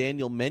against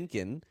Daniel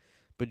Menken.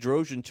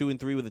 Bedrosian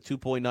 2-3 with a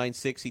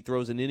 2.96. He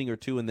throws an inning or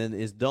two and then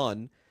is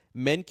done.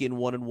 Menken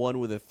 1-1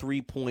 with a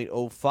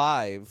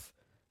 3.05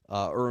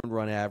 earned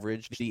run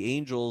average. The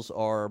Angels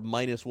are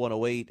minus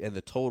 108, and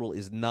the total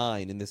is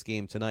 9 in this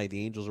game tonight.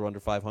 The Angels are under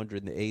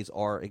 500, and the A's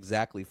are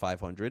exactly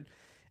 500.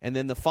 And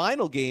then the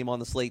final game on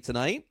the slate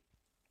tonight,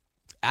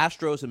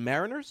 Astros and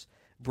Mariners.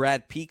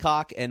 Brad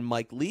Peacock and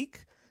Mike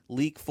Leake.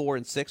 Leake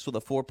 4-6 with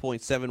a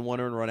 4.71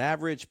 earned run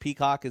average.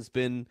 Peacock has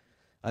been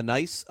a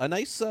nice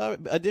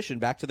addition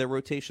back to their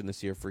rotation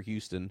this year for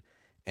Houston.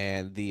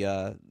 And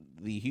the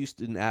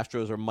Houston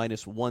Astros are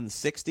minus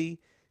 160,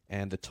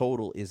 and the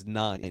total is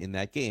 9 in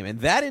that game.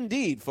 And that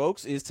indeed,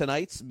 folks, is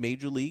tonight's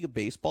Major League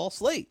Baseball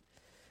slate.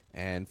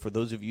 And for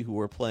those of you who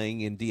are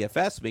playing in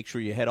DFS, make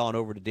sure you head on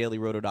over to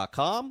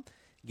dailyroto.com.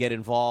 Get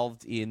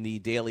involved in the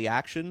daily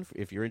action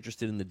if you're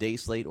interested in the day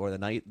slate or the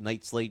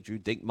night slate. Drew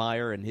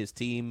Dinkmeyer and his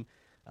team,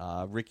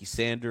 Ricky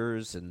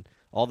Sanders, and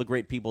all the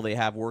great people they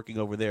have working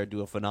over there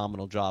do a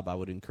phenomenal job. I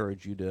would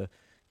encourage you to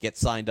get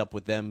signed up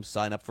with them,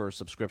 sign up for a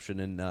subscription,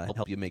 and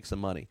help you make some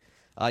money.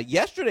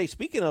 Yesterday,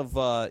 speaking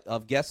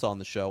of guests on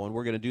the show, and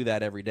we're going to do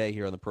that every day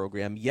here on the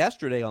program,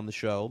 yesterday on the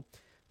show,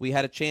 we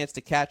had a chance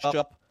to catch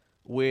up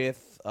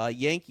with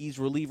Yankees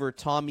reliever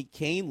Tommy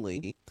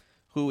Kahnle,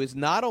 who is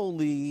not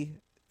only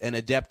an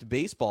adept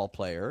baseball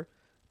player,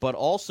 but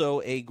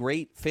also a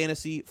great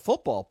fantasy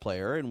football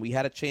player. And we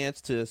had a chance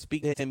to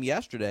speak to him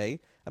yesterday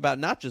about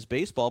not just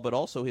baseball, but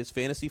also his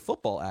fantasy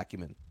football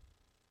acumen.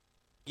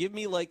 Give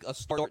me like a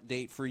start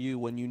date for you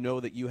when you know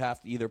that you have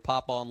to either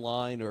pop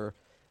online or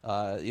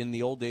in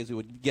the old days we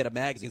would get a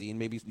magazine,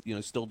 maybe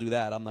still do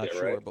that. I'm not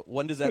sure. Right. But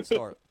when does that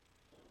start?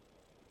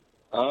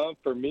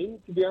 For me,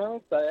 to be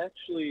honest, I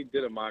actually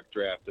did a mock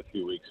draft a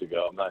few weeks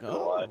ago. I'm not going to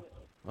lie.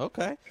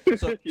 Okay.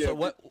 So, yeah, so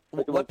what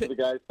the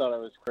guys thought I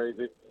was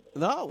crazy.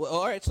 No,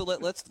 all right. So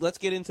let's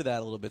get into that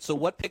a little bit. So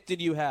what pick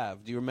did you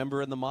have? Do you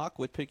remember in the mock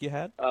what pick you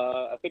had?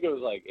 I think it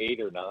was like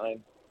 8 or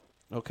 9.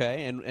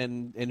 Okay,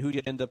 and who did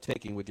you end up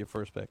taking with your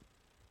first pick?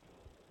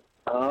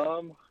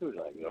 Who did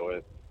I go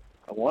with?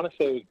 I want to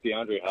say it was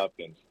DeAndre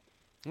Hopkins.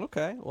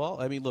 Okay, well,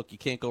 I mean, look, you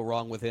can't go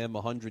wrong with him.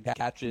 100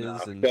 catches,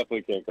 and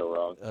definitely can't go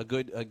wrong. A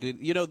good.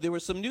 There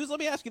was some news. Let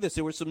me ask you this: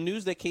 there was some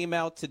news that came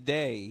out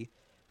today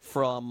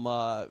from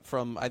I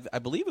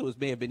believe it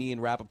may have been Ian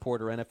Rappaport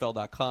or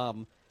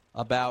NFL.com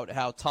about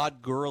how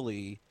Todd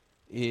Gurley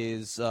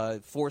is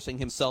forcing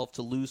himself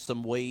to lose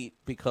some weight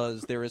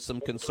because there is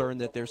some concern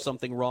that there's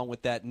something wrong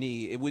with that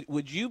knee.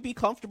 Would you be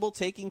comfortable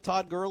taking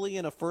Todd Gurley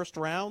in a first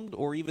round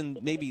or even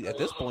maybe at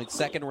this point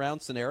second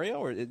round scenario,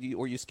 or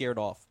are you scared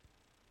off?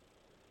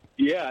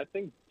 Yeah, I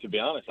think, to be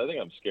honest, I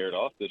think I'm scared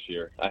off this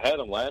year. I had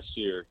him last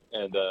year,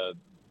 and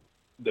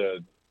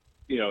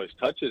his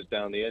touches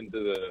down the end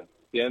of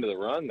the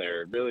run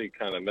there really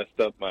kind of messed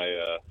up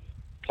my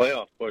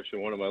playoff push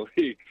in one of my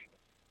leagues.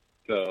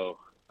 So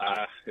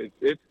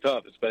it's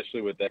tough,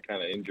 especially with that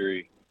kind of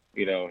injury.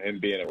 Him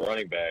being a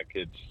running back.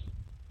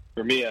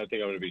 For me, I think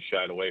I'm going to be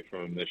shied away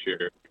from him this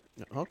year.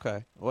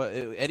 Okay. Well,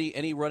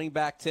 any running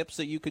back tips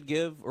that you could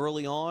give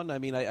early on? I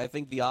mean, I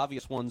think the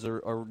obvious ones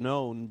are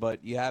known,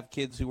 but you have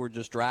kids who were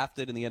just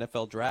drafted in the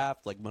NFL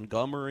draft, like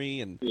Montgomery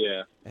and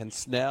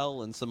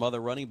Snell and some other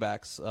running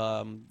backs.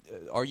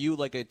 Are you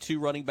like a 2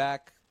 running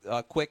back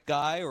quick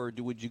guy, or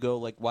would you go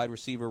like wide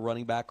receiver,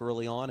 running back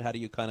early on? How do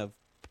you kind of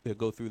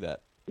go through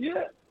that?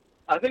 Yeah,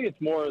 I think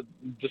it's more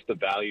just the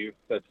value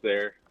that's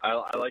there.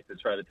 I like to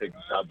try to take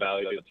the top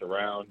value that's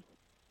around,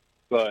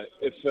 but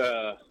if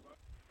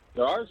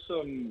there are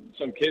some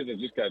kids that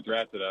just got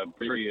drafted I'm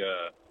pretty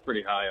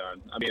high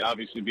on. I mean,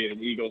 obviously being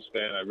an Eagles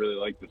fan, I really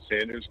like the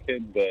Sanders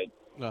kid, but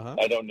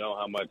I don't know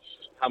how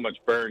much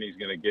burn he's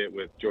going to get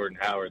with Jordan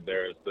Howard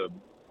there as the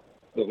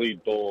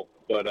lead bull.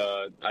 But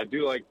I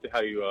do like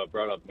how you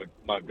brought up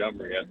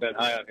Montgomery. I've been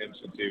high on him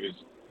since he was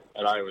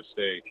at Iowa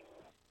State.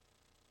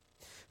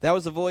 That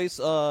was the voice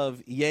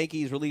of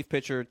Yankees relief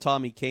pitcher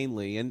Tommy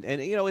Kahnle. And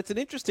it's an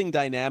interesting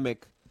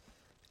dynamic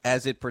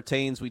as it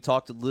pertains. We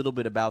talked a little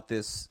bit about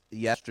this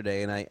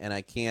yesterday, and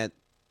I can't,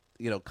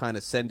 kind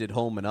of send it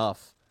home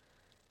enough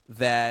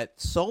that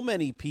so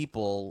many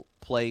people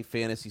play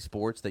fantasy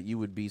sports that you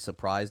would be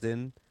surprised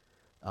in.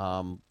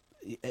 And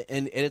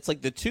it's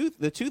like the two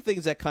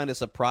things that kind of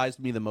surprised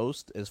me the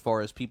most as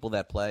far as people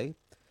that play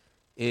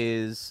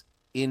is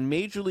in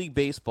Major League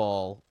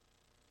Baseball.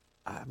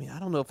 I mean, I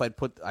don't know if I'd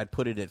put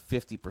it at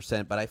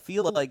 50%, but I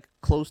feel like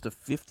close to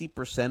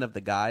 50% of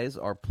the guys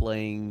are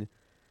playing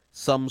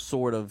some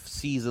sort of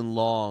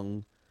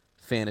season-long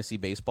fantasy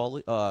football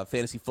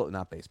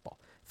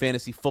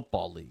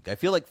league. I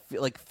feel like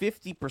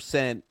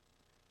 50%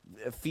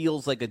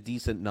 feels like a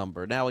decent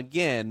number. Now,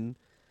 again,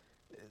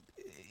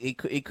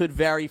 it could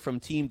vary from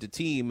team to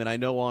team, and I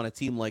know on a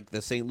team like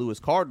the St. Louis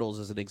Cardinals,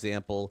 as an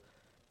example,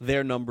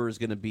 their number is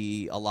going to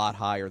be a lot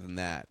higher than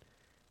that.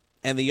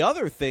 And the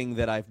other thing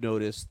that I've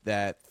noticed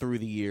that through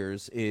the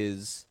years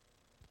is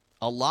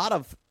a lot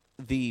of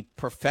the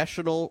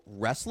professional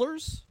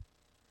wrestlers,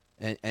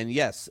 and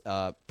yes,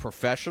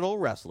 professional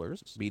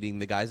wrestlers, meaning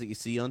the guys that you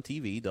see on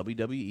TV,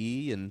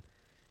 WWE and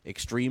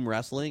Extreme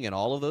Wrestling and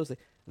all of those,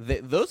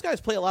 those guys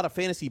play a lot of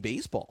fantasy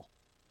baseball.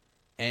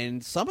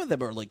 And some of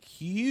them are like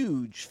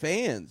huge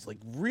fans, like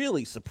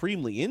really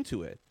supremely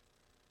into it.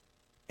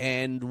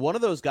 And one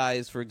of those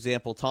guys, for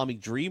example, Tommy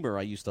Dreamer,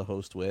 I used to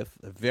host with,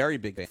 a very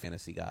big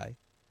fantasy guy.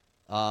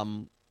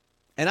 And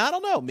I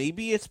don't know,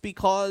 maybe it's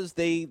because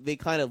they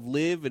kind of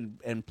live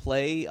and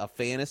play a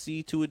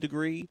fantasy to a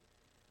degree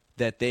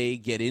that they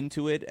get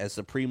into it as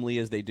supremely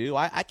as they do.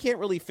 I can't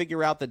really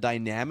figure out the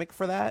dynamic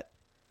for that.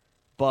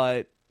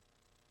 But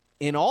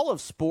in all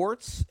of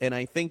sports, and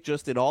I think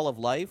just in all of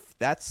life,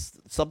 that's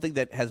something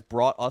that has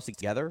brought us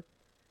together,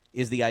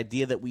 is the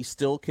idea that we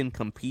still can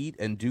compete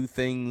and do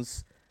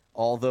things,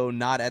 although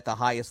not at the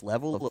highest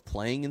level of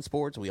playing in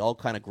sports. We all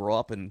kind of grow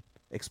up and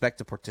expect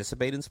to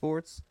participate in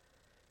sports.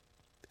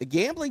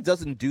 Gambling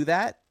doesn't do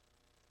that.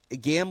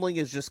 Gambling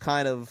is just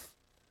kind of,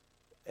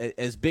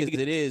 as big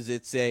as it is,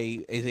 it's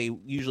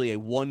usually a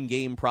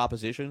one-game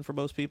proposition for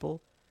most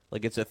people.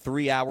 Like it's a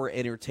 3-hour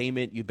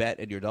entertainment, you bet,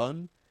 and you're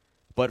done.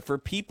 But for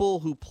people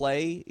who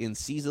play in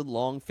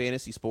season-long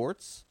fantasy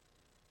sports,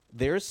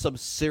 there's some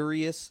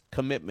serious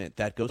commitment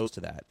that goes to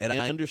that. And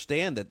I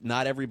understand that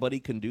not everybody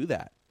can do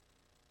that.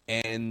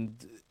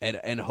 And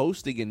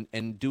hosting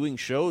and doing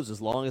shows as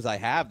long as I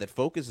have that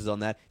focuses on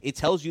that, it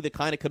tells you the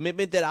kind of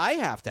commitment that I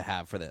have to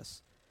have for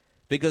this.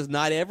 Because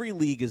not every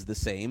league is the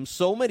same.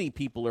 So many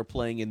people are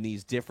playing in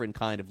these different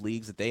kind of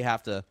leagues that they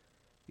have to,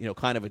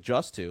 kind of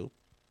adjust to.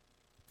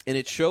 And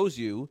it shows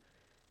you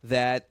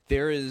that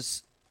there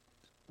is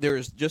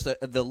just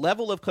the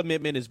level of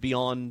commitment is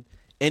beyond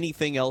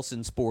anything else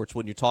in sports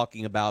when you're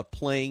talking about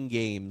playing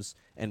games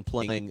and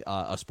playing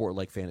a sport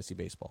like fantasy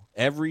baseball.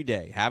 Every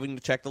day, having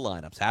to check the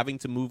lineups, having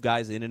to move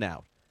guys in and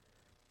out.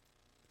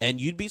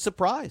 And you'd be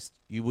surprised.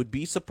 You would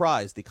be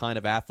surprised the kind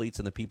of athletes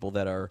and the people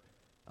that are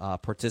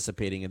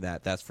participating in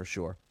that, that's for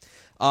sure.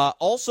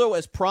 Also,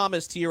 as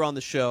promised here on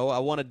the show, I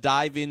want to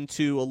dive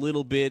into a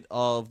little bit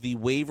of the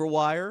waiver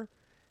wire.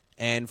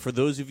 And for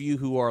those of you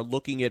who are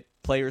looking at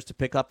players to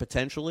pick up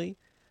potentially,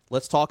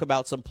 let's talk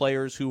about some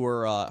players who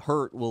are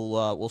hurt.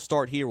 We'll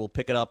start here. We'll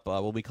pick it up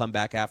when we come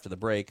back after the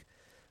break.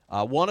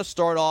 I want to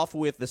start off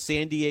with the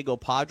San Diego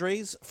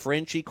Padres.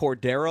 Franchy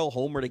Cordero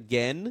homered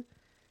again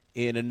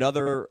in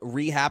another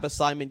rehab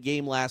assignment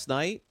game last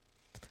night.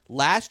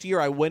 Last year,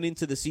 I went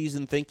into the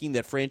season thinking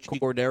that Franchy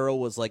Cordero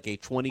was like a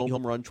 20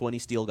 home run, 20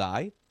 steal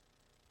guy.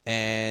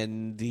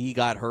 And he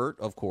got hurt,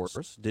 of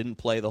course. Didn't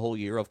play the whole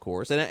year, of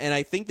course. And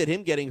I think that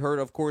him getting hurt,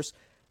 of course,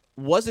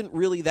 wasn't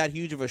really that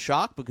huge of a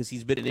shock because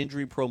he's been an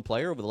injury-prone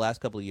player over the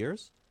last couple of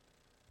years.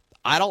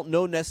 I don't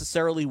know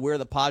necessarily where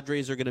the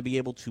Padres are going to be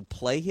able to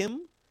play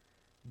him,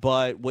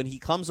 But when he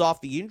comes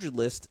off the injured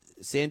list,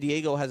 San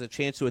Diego has a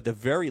chance to, at the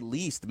very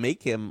least,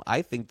 make him,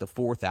 I think, the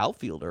fourth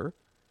outfielder.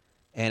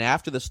 And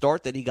after the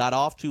start that he got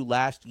off to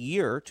last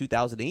year,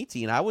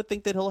 2018, I would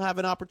think that he'll have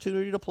an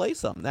opportunity to play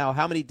some. Now,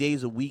 how many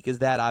days a week is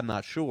that? I'm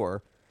not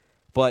sure.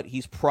 But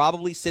he's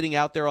probably sitting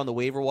out there on the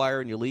waiver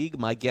wire in your league.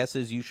 My guess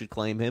is you should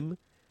claim him,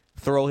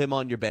 throw him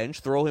on your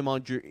bench, throw him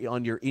on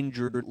your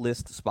injured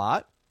list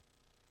spot,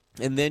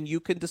 and then you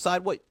can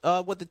decide what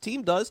the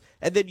team does,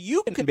 and then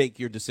you can make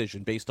your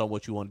decision based on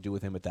what you want to do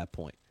with him at that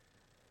point.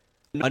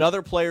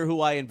 Another player who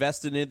I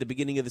invested in at the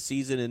beginning of the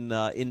season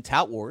in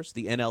Tout Wars,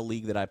 the NL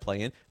league that I play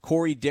in,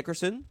 Corey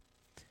Dickerson.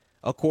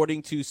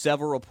 According to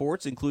several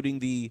reports, including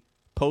the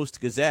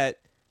Post-Gazette,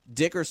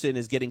 Dickerson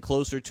is getting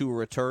closer to a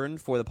return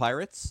for the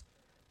Pirates.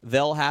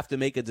 They'll have to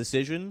make a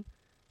decision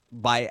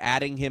by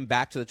adding him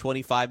back to the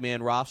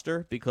 25-man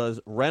roster because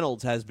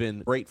Reynolds has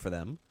been great for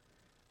them.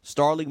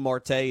 Starling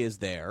Marte is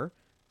there,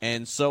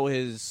 and so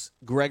is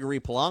Gregory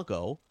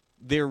Polanco.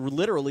 There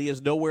literally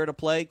is nowhere to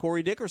play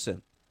Corey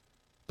Dickerson.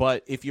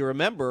 But if you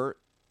remember,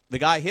 the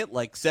guy hit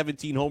like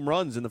 17 home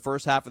runs in the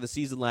first half of the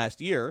season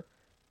last year.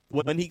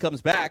 When he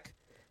comes back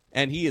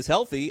and he is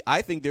healthy,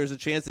 I think there's a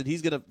chance that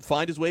he's going to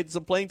find his way to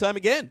some playing time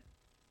again.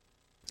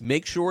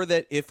 Make sure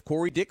that if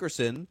Corey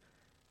Dickerson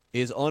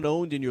is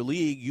unowned in your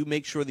league, you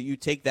make sure that you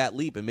take that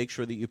leap and make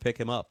sure that you pick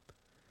him up.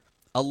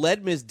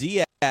 Aledmys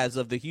Diaz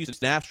of the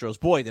Houston Astros.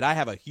 Boy, did I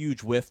have a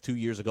huge whiff 2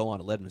 years ago on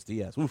Aledmys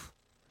Diaz. Oof.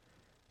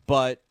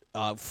 But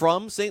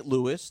from St.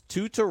 Louis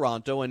to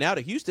Toronto and now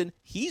to Houston,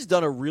 he's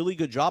done a really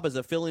good job as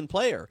a fill-in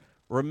player.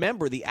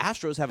 Remember, the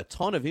Astros have a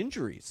ton of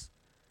injuries.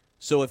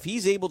 So if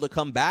he's able to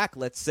come back,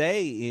 let's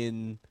say,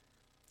 in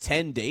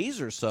 10 days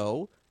or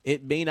so,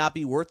 it may not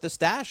be worth the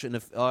stash, and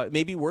it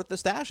may be worth the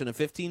stash in a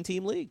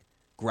 15-team league.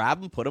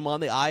 Grab him, put him on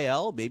the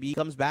IL. Maybe he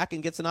comes back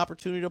and gets an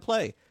opportunity to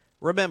play.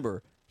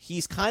 Remember,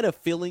 he's kind of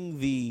filling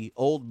the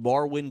old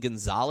Marwin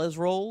Gonzalez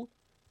role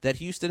that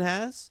Houston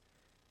has.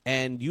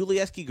 And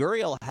Ulieski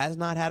Gurriel has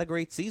not had a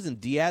great season.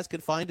 Diaz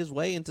could find his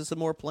way into some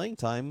more playing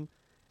time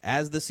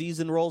as the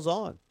season rolls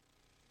on.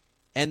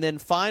 And then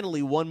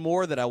finally, one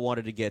more that I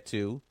wanted to get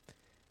to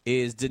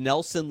is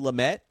Dinelson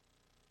Lamet,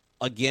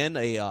 again,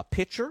 a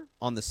pitcher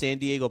on the San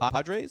Diego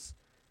Padres.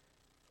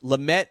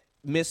 Lamet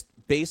missed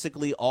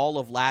basically all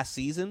of last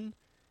season,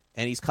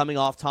 and he's coming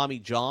off Tommy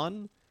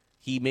John.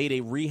 He made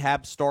a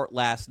rehab start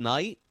last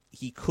night.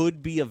 He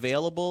could be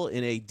available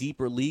in a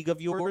deeper league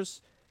of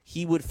yours.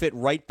 He would fit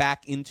right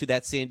back into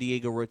that San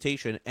Diego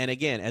rotation. And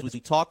again, as we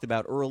talked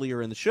about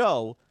earlier in the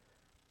show,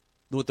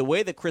 with the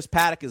way that Chris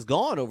Paddock has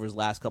gone over his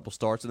last couple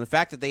starts and the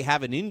fact that they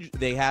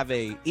have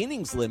a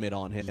innings limit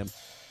on him,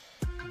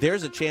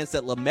 there's a chance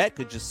that Lamet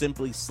could just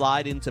simply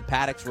slide into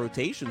Paddock's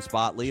rotation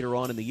spot later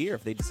on in the year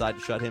if they decide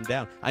to shut him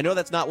down. I know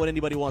that's not what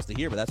anybody wants to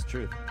hear, but that's the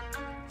truth.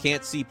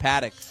 Can't see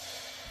Paddock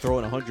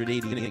throwing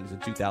 180 innings in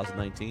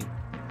 2019.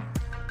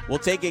 We'll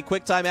take a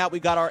quick time out.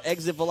 We've got our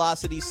exit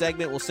velocity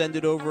segment. We'll send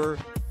it over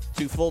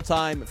to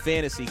Full-Time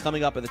Fantasy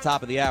coming up at the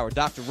top of the hour.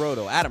 Dr.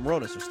 Roto, Adam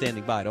Ronis are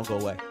standing by. Don't go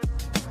away.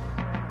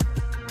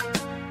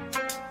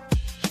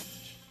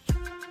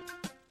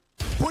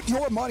 Put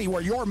your money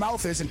where your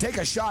mouth is and take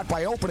a shot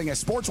by opening a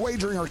sports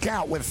wagering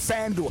account with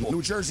FanDuel,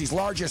 New Jersey's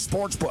largest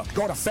sports book.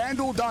 Go to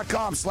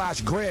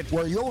FanDuel.com/grid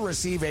where you'll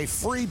receive a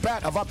free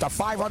bet of up to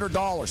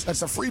 $500.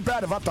 That's a free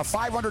bet of up to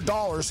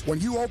 $500 when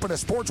you open a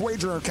sports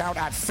wagering account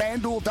at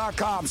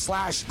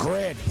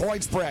FanDuel.com/grid.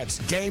 Point spreads,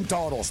 game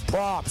totals,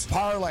 props,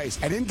 parlays,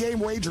 and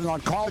in-game wagering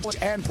on college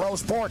and pro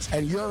sports,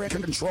 and you're in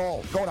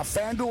control. Go to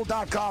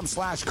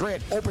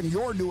FanDuel.com/grid. Open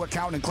your new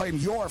account and claim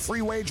your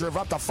free wager of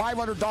up to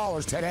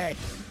 $500 today.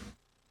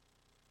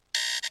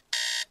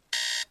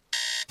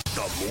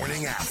 The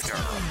morning after.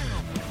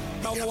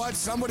 You know what?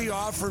 Somebody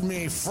offered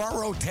me front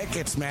row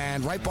tickets,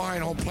 man, right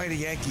behind home plate at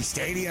Yankee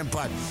Stadium,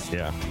 but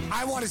yeah,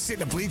 I want to sit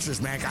in the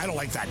bleachers, man. I don't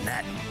like that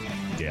net.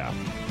 Yeah.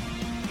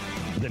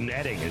 The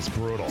netting is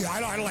brutal. Yeah,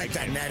 I don't like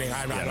that netting.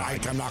 I'm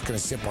not going to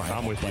sit behind.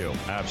 I'm with you.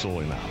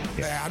 Absolutely not.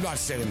 Yeah, I'm not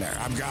sitting there.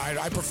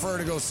 I prefer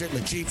to go sit in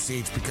the cheap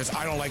seats because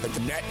I don't like the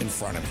net in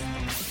front of me.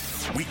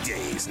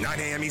 Weekdays, 9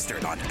 a.m.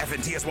 Eastern on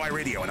FNTSY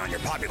Radio and on your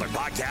popular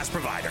podcast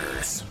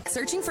providers.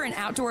 Searching for an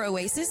outdoor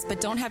oasis but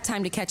don't have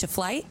time to catch a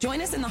flight?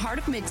 Join us in the heart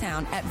of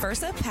Midtown at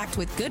Versa, packed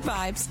with good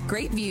vibes,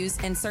 great views,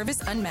 and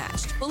service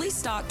unmatched. Fully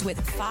stocked with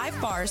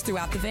 5 bars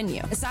throughout the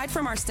venue. Aside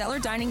from our stellar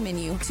dining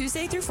menu,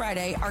 Tuesday through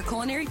Friday, our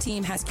culinary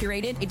team has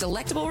curated a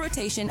delectable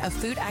rotation of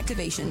food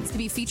activations to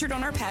be featured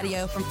on our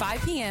patio from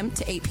 5 p.m.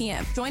 to 8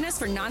 p.m. Join us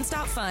for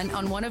nonstop fun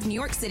on one of New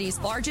York City's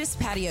largest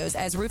patios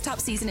as rooftop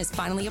season is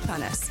finally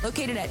upon us.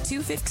 Located at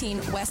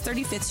 215 West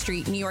 35th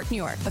Street, New York, New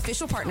York.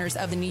 Official partners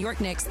of the New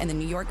York Knicks and the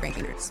New York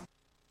Rangers.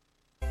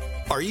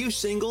 Are you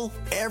single?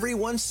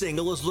 Everyone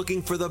single is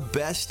looking for the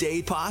best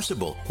date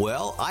possible.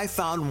 Well, I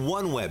found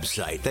one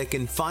website that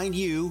can find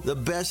you the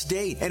best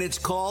date, and it's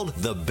called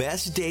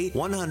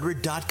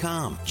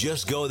thebestdate100.com.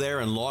 Just go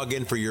there and log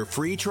in for your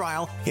free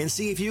trial and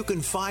see if you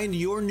can find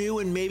your new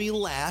and maybe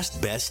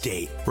last best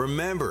date.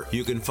 Remember,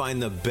 you can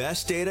find the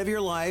best date of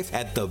your life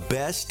at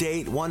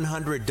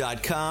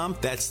thebestdate100.com.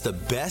 That's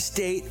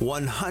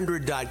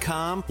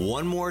thebestdate100.com.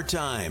 One more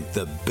time,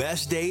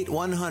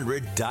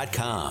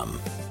 thebestdate100.com.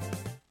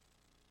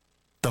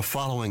 The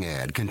following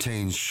ad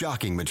contains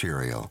shocking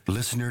material.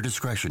 Listener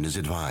discretion is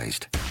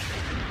advised.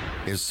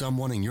 Is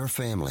someone in your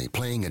family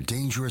playing a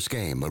dangerous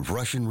game of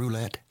Russian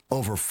roulette?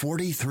 Over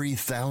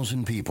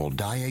 43,000 people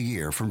die a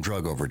year from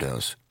drug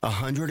overdose.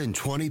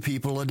 120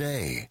 people a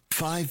day.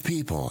 5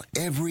 people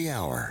every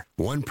hour.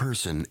 1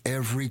 person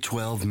every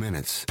 12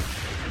 minutes.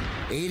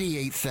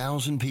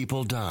 88,000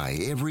 people die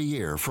every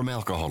year from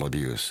alcohol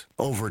abuse.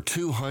 Over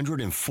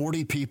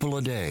 240 people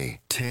a day,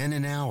 10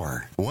 an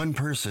hour, 1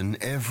 person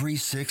every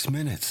 6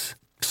 minutes.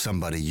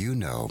 Somebody you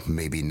know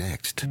may be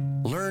next.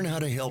 Learn how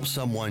to help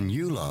someone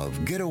you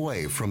love get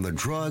away from the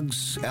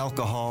drugs,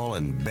 alcohol,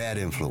 and bad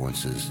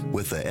influences.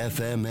 With the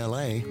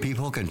FMLA,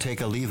 people can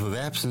take a leave of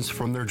absence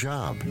from their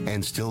job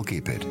and still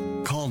keep it.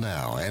 Call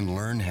now and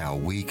learn how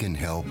we can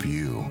help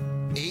you.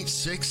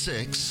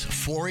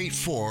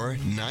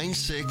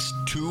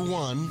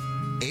 866-484-9621.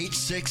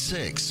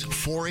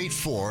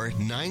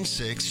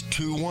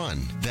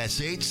 866-484-9621.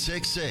 That's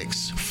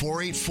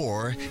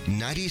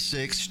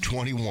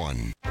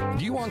 866-484-9621.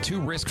 Do you want 2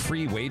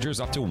 risk-free wagers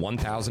up to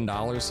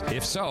 $1,000?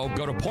 If so,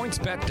 go to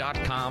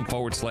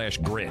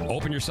pointsbet.com/grid.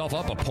 Open yourself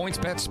up a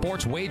PointsBet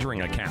sports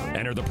wagering account.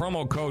 Enter the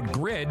promo code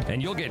GRID,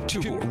 and you'll get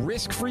 2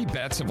 risk-free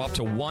bets of up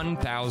to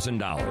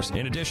 $1,000.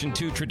 In addition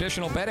to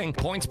traditional betting,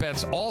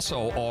 PointsBet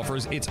also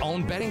offers its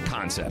own betting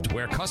concept,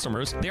 where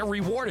customers, they're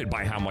rewarded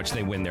by how much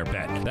they win their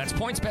bet. That's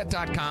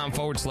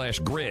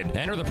pointsbet.com/grid.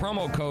 Enter the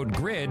promo code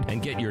GRID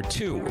and get your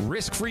 2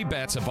 risk-free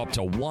bets of up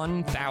to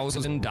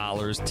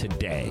 $1,000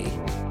 today.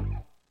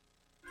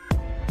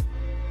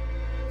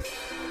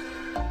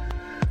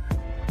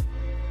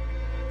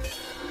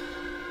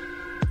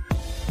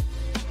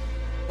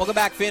 Welcome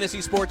back,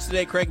 Fantasy Sports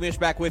Today. Craig Mish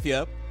back with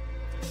you.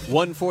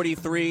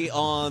 1:43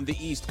 on the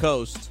East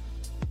Coast.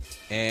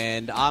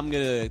 And I'm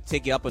going to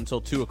take you up until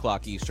 2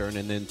 o'clock Eastern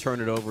and then turn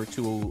it over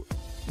to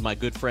my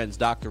good friends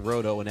Dr.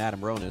 Roto and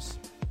Adam Ronis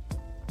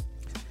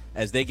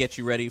as they get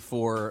you ready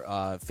for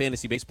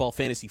fantasy baseball.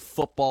 Fantasy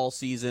football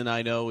season,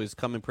 I know, is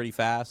coming pretty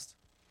fast.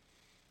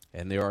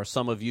 And there are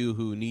some of you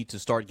who need to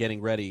start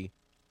getting ready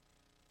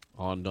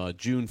on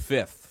June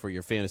 5th for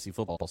your fantasy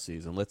football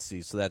season. Let's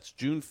see. So that's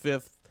June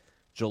 5th.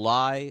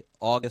 July,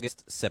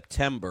 August,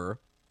 September.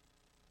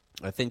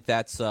 I think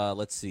that's,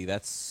 let's see,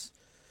 that's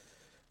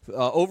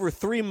over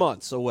 3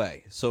 months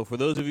away. So for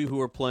those of you who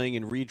are playing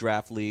in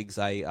redraft leagues,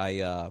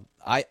 I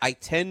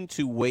tend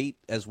to wait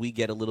as we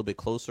get a little bit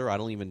closer. I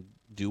don't even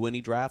do any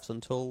drafts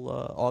until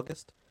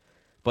August.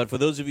 But for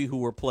those of you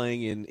who are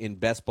playing in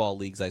best ball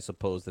leagues, I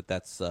suppose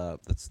that's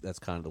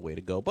kind of the way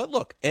to go. But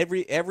look,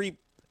 every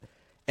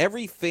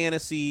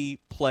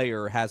fantasy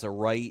player has a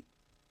right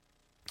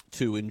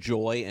to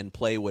enjoy and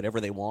play whatever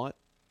they want.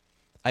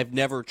 I've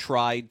never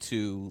tried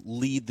to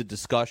lead the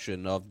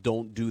discussion of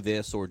don't do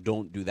this or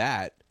don't do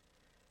that.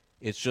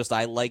 It's just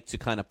I like to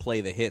kind of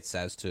play the hits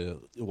as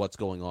to what's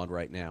going on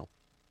right now.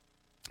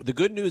 The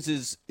good news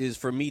is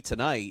for me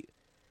tonight,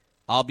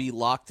 I'll be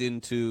locked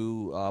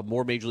into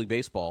more Major League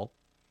Baseball,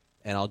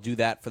 and I'll do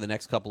that for the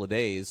next couple of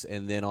days.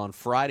 And then on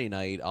Friday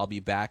night, I'll be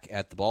back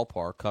at the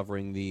ballpark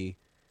covering the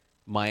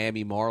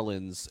Miami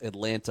Marlins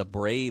Atlanta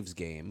Braves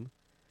game.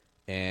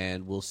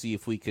 And we'll see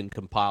if we can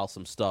compile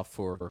some stuff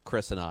for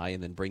Chris and I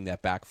and then bring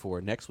that back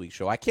for next week's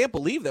show. I can't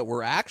believe that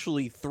we're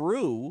actually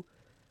through,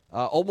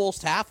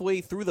 almost halfway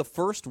through the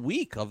first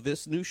week of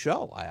this new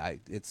show.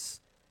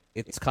 It's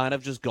kind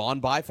of just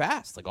gone by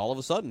fast. Like all of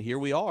a sudden, here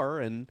we are,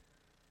 and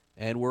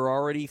we're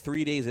already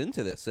 3 days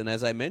into this. And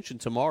as I mentioned,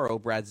 tomorrow,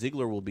 Brad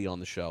Ziegler will be on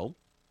the show,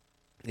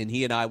 and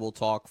he and I will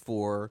talk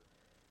for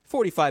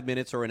 45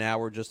 minutes or an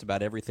hour just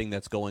about everything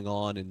that's going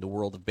on in the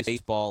world of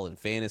baseball and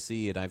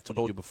fantasy. And I've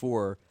told you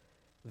before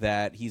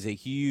that he's a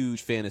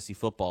huge fantasy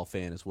football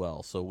fan as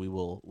well. So we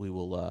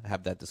will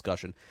have that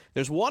discussion.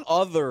 There's one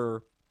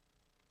other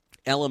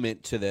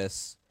element to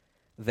this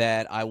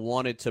that I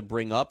wanted to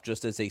bring up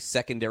just as a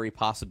secondary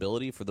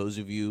possibility for those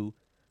of you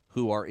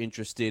who are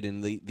interested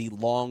in the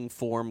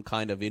long-form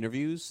kind of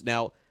interviews.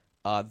 Now,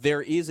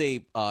 there is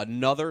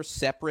another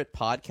separate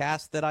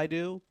podcast that I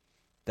do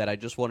that I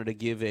just wanted to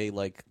give a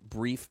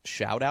brief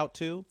shout-out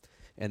to.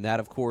 And that,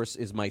 of course,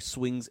 is my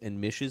Swings and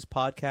Mishes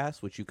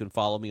podcast, which you can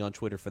follow me on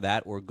Twitter for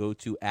that or go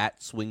to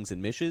 @Swings and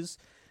Mishes.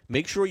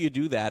 Make sure you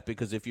do that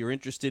because if you're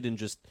interested in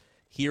just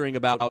hearing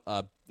about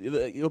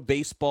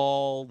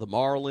baseball, the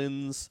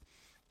Marlins,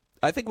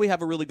 I think we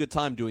have a really good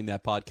time doing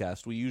that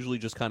podcast. We usually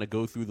just kind of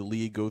go through the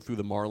league, go through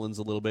the Marlins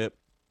a little bit.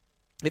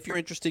 If you're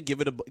interested,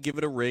 give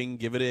it a ring,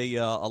 give it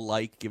a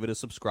like, give it a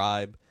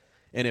subscribe.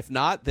 And if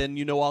not,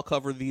 then I'll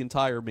cover the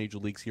entire major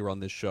leagues here on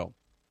this show.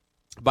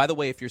 By the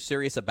way, if you're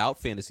serious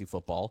about fantasy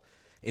football,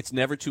 it's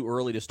never too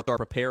early to start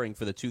preparing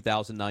for the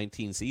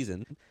 2019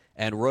 season,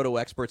 and Roto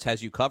Experts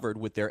has you covered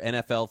with their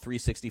NFL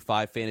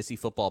 365 fantasy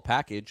football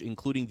package,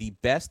 including the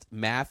best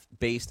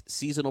math-based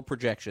seasonal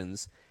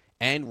projections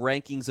and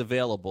rankings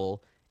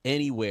available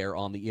anywhere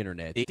on the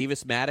internet.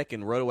 Davis Maddock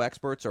and Roto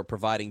Experts are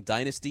providing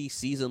dynasty,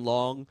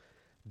 season-long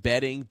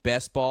betting,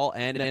 best ball,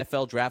 and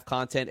NFL draft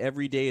content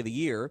every day of the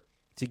year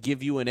to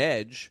give you an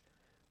edge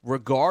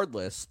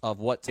regardless of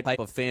what type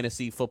of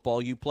fantasy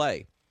football you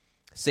play.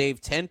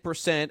 Save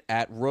 10%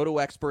 at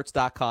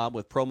rotoexperts.com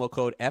with promo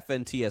code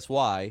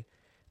FNTSY.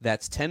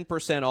 That's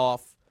 10%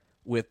 off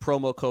with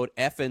promo code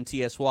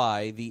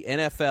FNTSY, the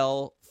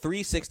NFL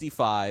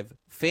 365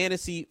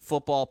 fantasy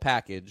football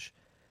package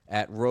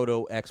at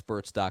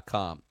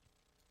rotoexperts.com.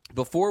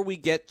 Before we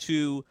get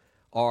to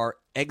our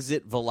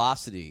exit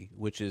velocity,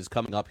 which is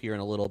coming up here in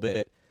a little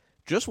bit,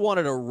 just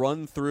wanted to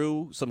run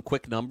through some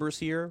quick numbers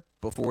here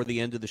before the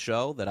end of the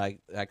show that I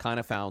kind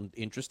of found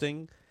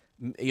interesting.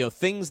 You know,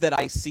 things that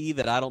I see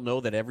that I don't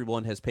know that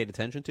everyone has paid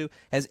attention to.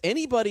 Has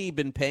anybody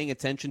been paying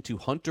attention to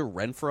Hunter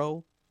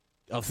Renfroe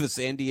of the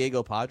San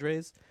Diego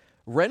Padres?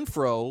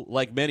 Renfroe,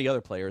 like many other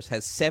players,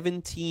 has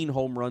 17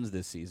 home runs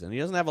this season. He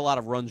doesn't have a lot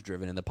of runs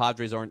driven, and the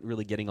Padres aren't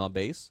really getting on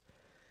base.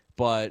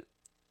 But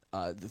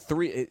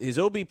his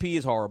OBP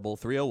is horrible,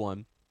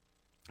 301.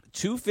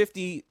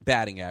 250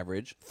 batting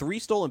average, 3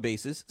 stolen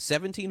bases,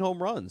 17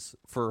 home runs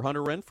for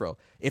Hunter Renfroe.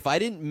 If I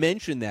didn't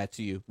mention that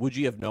to you, would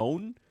you have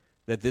known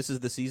that this is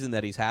the season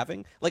that he's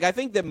having? Like, I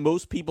think that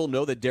most people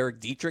know that Derek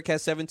Dietrich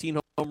has 17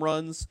 home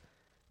runs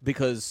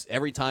because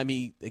every time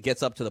he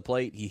gets up to the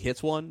plate, he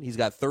hits one. He's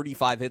got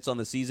 35 hits on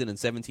the season and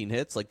 17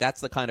 hits. Like,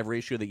 that's the kind of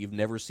ratio that you've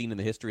never seen in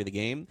the history of the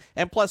game.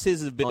 And plus,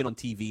 his has been on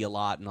TV a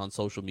lot and on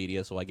social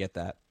media, so I get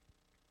that.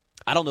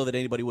 I don't know that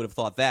anybody would have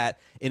thought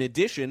that. In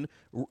addition,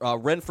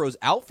 Renfroe's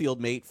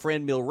outfield mate,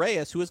 Franmil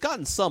Reyes, who has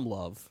gotten some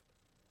love.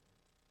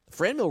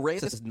 Franmil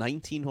Reyes has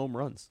 19 home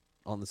runs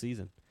on the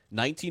season.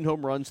 19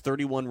 home runs,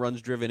 31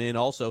 runs driven in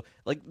also.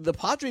 Like, the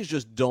Padres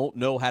just don't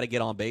know how to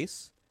get on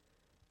base.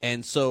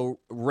 And so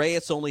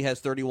Reyes only has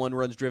 31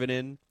 runs driven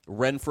in.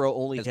 Renfroe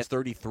only has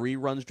 33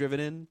 runs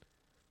driven in.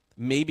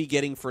 Maybe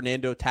getting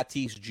Fernando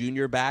Tatis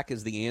Jr. back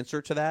is the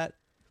answer to that.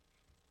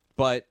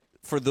 But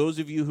for those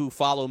of you who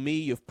follow me,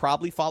 you've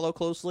probably followed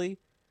closely.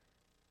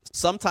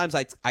 Sometimes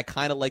I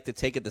kind of like to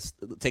take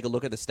a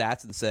look at the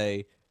stats and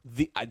say,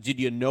 did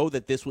you know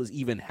that this was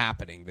even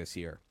happening this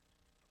year?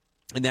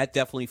 And that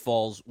definitely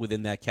falls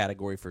within that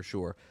category for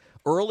sure.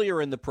 Earlier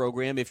in the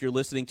program, if you're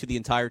listening to the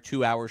entire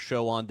 2-hour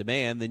show on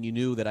demand, then you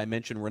knew that I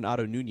mentioned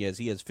Renato Nunez.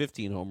 He has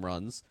 15 home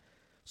runs.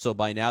 So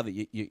by now that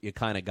you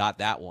kind of got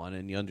that one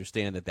and you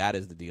understand that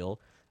is the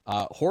deal.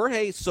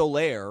 Jorge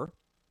Soler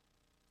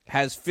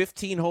has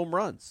 15 home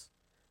runs.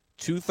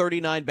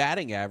 239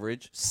 batting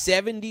average,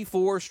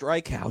 74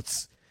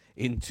 strikeouts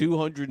in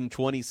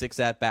 226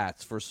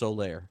 at-bats for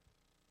Soler.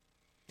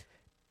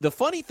 The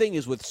funny thing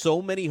is, with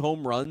so many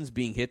home runs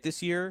being hit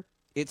this year,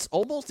 it's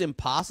almost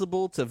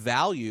impossible to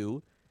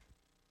value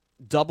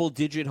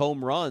double-digit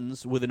home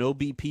runs with an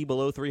OBP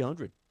below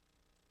 300.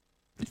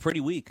 It's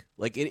pretty weak.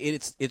 Like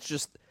it's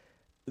just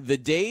the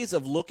days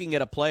of looking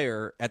at a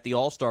player at the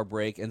All-Star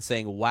break and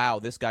saying, wow,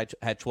 this guy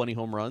had 20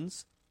 home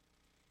runs.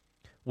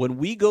 When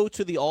we go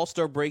to the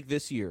All-Star break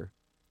this year,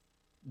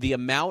 the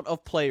amount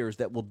of players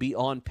that will be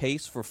on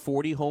pace for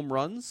 40 home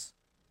runs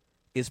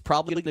is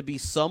probably going to be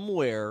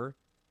somewhere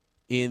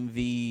in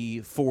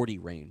the 40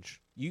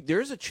 range.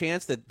 There's a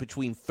chance that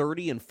between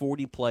 30 and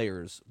 40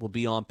 players will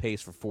be on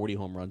pace for 40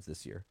 home runs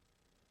this year.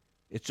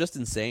 It's just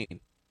insane.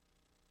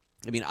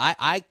 I mean,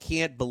 I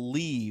can't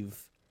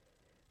believe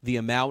the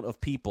amount of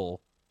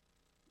people,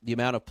 the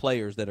amount of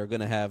players that are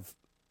going to have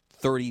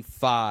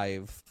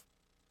 35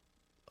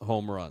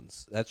 home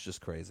runs. That's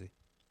just crazy.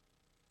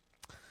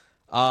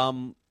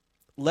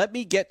 Let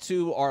me get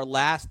to our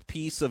last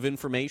piece of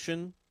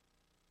information,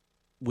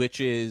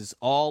 which is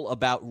all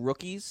about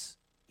rookies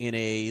in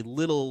a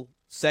little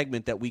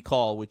segment that we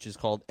call, which is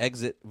called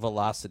Exit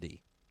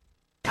Velocity.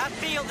 I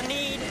feel the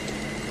need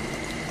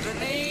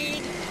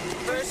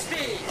for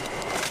speed.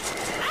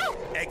 Ow!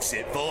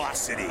 Exit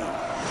Velocity.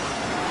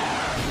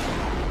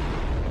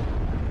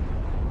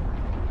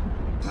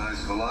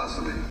 Nice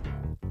velocity.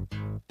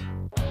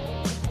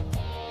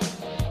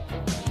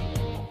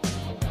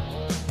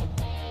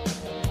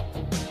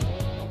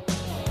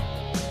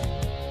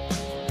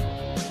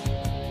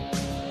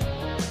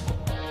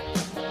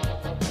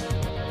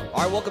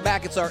 All right, welcome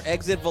back. It's our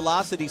Exit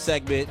Velocity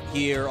segment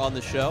here on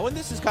the show, and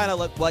this is kind of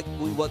like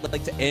we would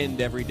like to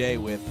end every day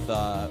with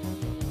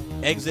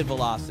Exit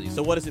Velocity.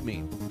 So what does it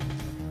mean?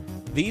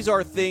 These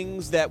are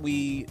things that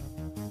we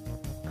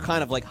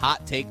kind of like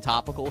hot take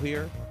topical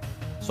here.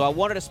 So I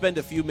wanted to spend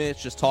a few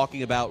minutes just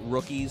talking about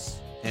rookies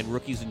and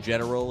rookies in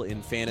general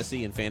in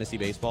fantasy and fantasy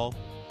baseball.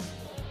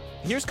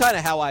 Here's kind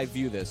of how I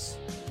view this.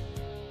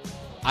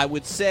 I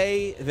would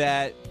say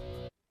that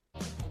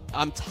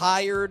I'm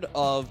tired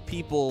of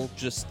people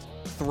just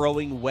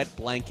throwing wet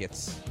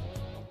blankets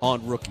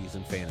on rookies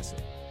in fantasy.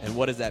 And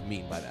what does that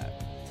mean by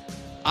that?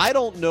 I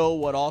don't know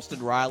what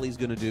Austin Riley's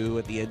going to do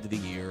at the end of the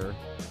year.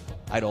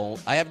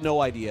 I have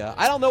no idea.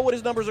 I don't know what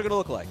his numbers are going to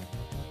look like.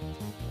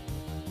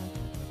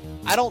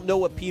 I don't know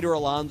what Peter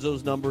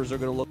Alonso's numbers are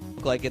going to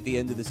look like at the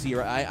end of this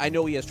year. I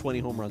know he has 20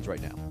 home runs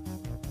right now.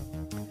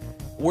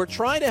 We're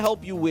trying to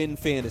help you win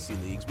fantasy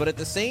leagues, but at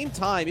the same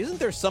time, isn't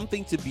there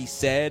something to be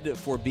said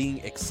for being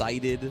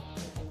excited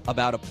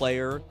about a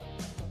player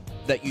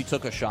that you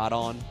took a shot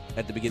on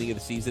at the beginning of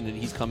the season and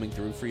he's coming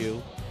through for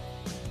you?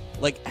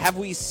 Like, have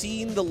we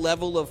seen the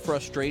level of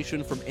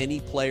frustration from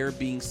any player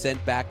being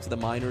sent back to the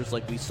minors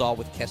like we saw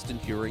with Keston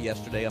Hiura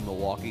yesterday on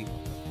Milwaukee?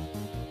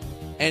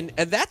 And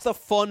that's a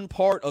fun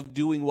part of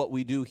doing what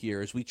we do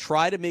here is we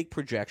try to make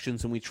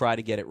projections and we try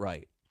to get it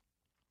right.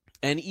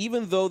 And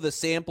even though the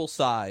sample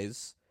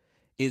size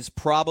is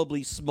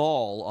probably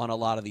small on a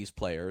lot of these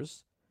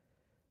players,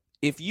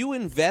 if you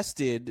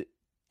invested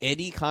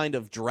any kind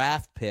of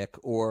draft pick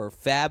or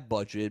fab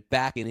budget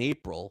back in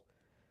April,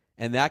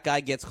 and that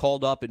guy gets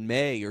called up in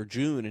May or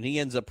June and he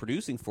ends up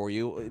producing for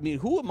you, I mean,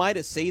 who am I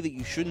to say that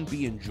you shouldn't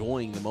be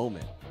enjoying the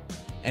moment?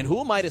 And who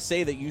am I to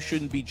say that you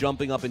shouldn't be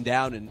jumping up and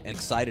down and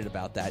excited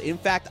about that? In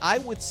fact, I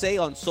would say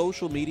on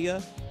social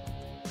media,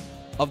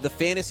 of the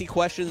fantasy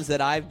questions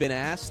that I've been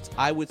asked,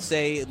 I would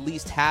say at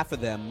least half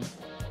of them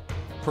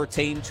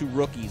pertain to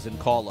rookies and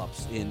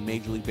call-ups in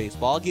Major League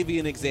Baseball. I'll give you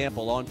an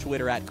example on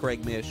Twitter at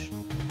Craig Mish,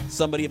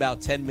 somebody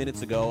about 10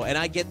 minutes ago, and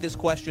I get this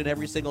question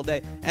every single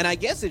day. And I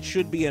guess it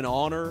should be an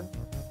honor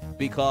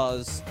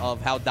because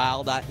of how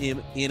dialed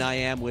in I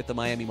am with the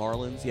Miami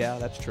Marlins. Yeah,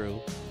 that's true.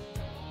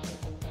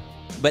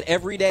 But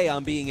every day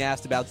I'm being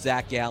asked about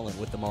Zach Gallen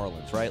with the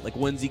Marlins, right? Like,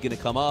 when's he going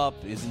to come up?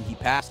 Isn't he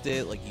past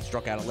it? Like, he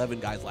struck out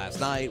 11 guys last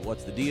night.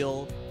 What's the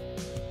deal?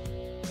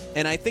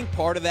 And I think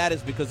part of that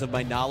is because of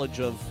my knowledge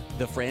of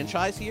the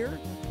franchise here.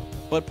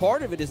 But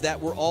part of it is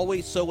that we're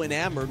always so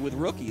enamored with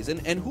rookies.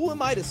 And who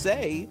am I to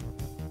say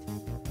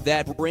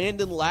that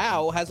Brandon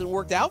Lau hasn't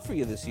worked out for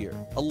you this year?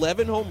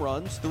 11 home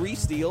runs, 3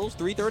 steals,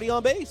 330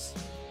 on base.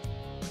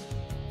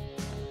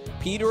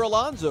 Peter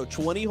Alonso,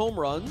 20 home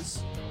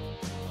runs,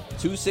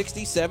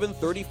 267,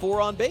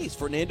 34 on base.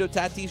 Fernando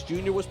Tatis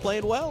Jr. was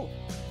playing well.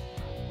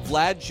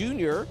 Vlad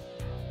Jr.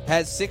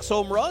 has 6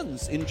 home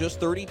runs in just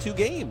 32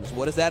 games.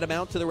 What does that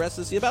amount to the rest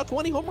of the season? About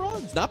 20 home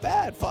runs. Not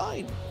bad.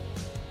 Fine.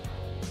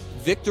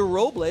 Victor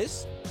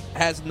Robles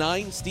has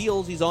 9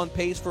 steals. He's on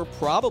pace for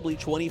probably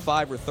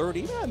 25 or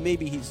 30.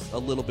 Maybe he's a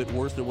little bit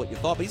worse than what you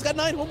thought, but he's got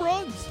 9 home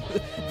runs.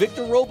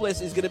 Victor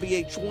Robles is going to be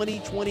a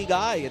 20-20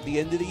 guy at the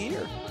end of the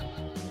year.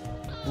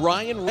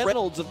 Ryan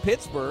Reynolds of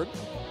Pittsburgh,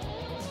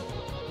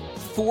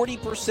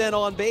 40%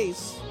 on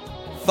base,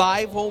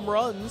 5 home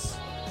runs,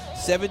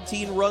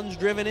 17 runs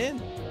driven in.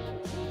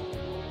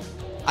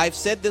 I've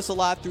said this a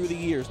lot through the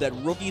years, that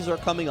rookies are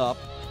coming up,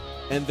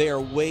 and they are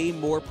way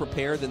more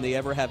prepared than they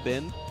ever have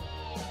been.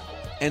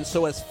 And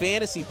so as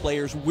fantasy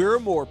players, we're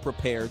more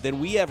prepared than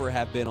we ever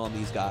have been on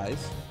these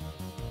guys.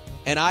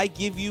 And I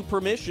give you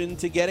permission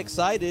to get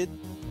excited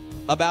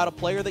about a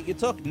player that you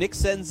took. Nick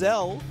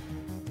Senzel,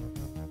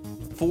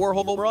 4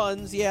 home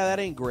runs. Yeah, that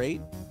ain't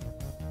great.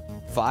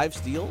 5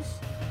 steals,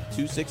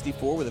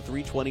 264 with a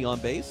 320 on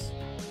base.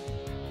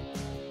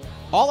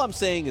 All I'm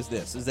saying is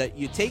this, is that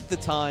you take the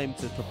time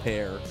to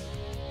prepare.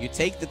 You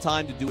take the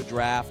time to do a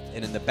draft,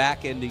 and in the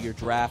back end of your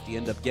draft, you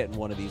end up getting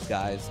one of these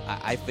guys.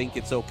 I think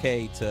it's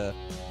okay to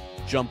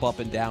jump up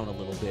and down a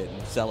little bit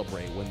and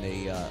celebrate when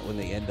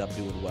they end up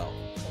doing well.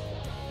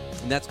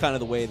 And that's kind of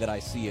the way that I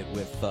see it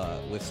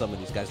with some of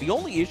these guys. The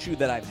only issue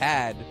that I've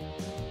had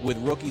with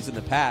rookies in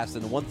the past,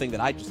 and the one thing that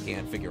I just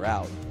can't figure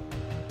out,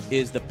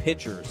 is the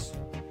pitchers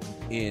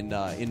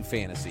in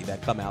fantasy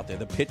that come out there.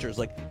 The pitchers,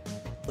 like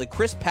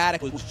Chris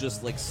Paddock was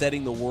just like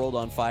setting the world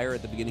on fire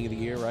at the beginning of the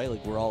year, right?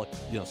 Like, we're all,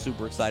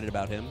 super excited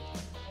about him.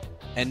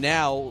 And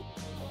now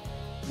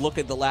look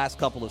at the last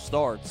couple of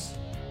starts.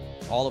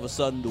 All of a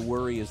sudden the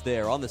worry is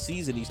there. On the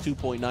season, he's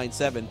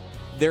 2.97.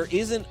 There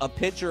isn't a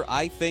pitcher,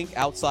 I think,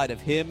 outside of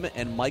him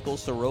and Michael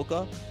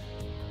Soroka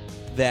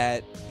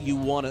that you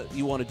want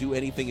to do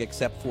anything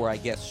except for, I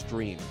guess,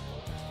 stream.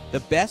 The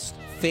best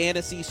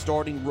fantasy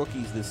starting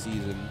rookies this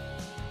season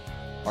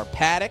are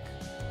Paddock,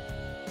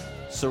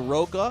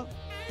 Soroka,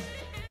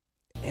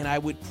 and I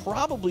would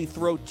probably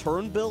throw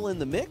Turnbull in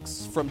the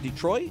mix from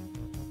Detroit.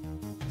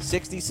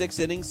 66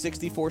 innings,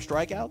 64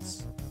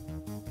 strikeouts.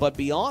 But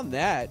beyond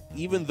that,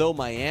 even though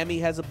Miami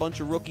has a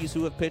bunch of rookies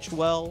who have pitched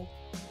well,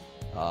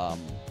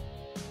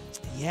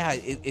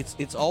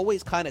 it's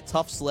always kind of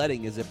tough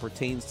sledding as it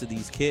pertains to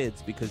these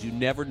kids, because you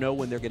never know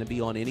when they're going to be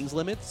on innings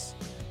limits,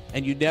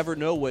 and you never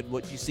know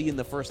what you see in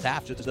the first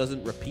half just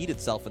doesn't repeat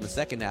itself in the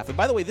second half. And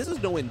by the way, this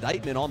is no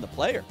indictment on the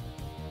player.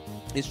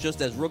 It's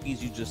just, as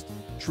rookies, you just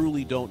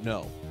truly don't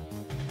know.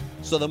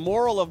 So the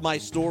moral of my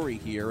story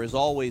here is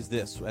always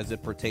this as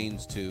it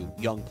pertains to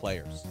young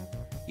players.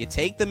 You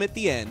take them at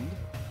the end,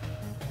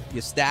 you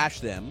stash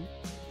them,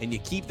 and you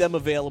keep them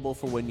available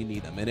for when you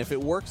need them. And if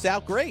it works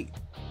out, great.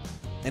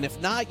 And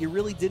if not, you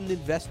really didn't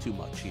invest too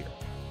much here.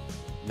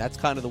 And that's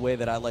kind of the way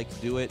that I like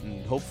to do it,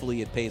 and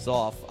hopefully it pays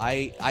off.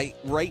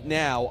 Right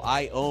now,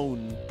 I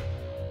own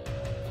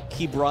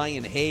Mickey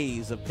Brian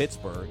Hayes of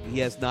Pittsburgh. He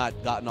has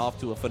not gotten off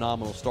to a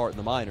phenomenal start in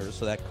the minors,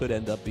 so that could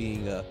end up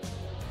being a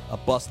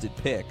busted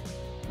pick.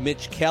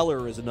 Mitch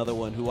Keller is another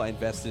one who I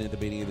invested in at the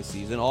beginning of the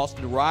season.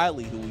 Austin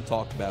Riley, who we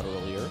talked about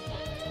earlier.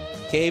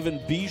 Kevin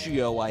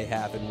Biggio I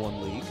have in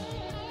one league.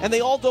 And they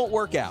all don't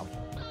work out.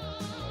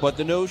 But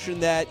the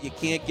notion that you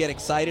can't get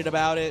excited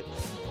about it,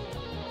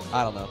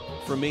 I don't know.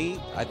 For me,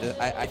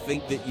 I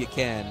think that you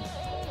can.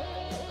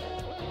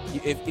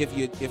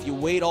 If you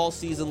wait all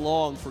season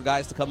long for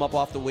guys to come up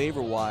off the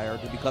waiver wire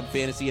to become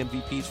fantasy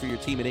MVPs for your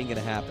team, it ain't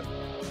going to happen.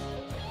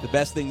 The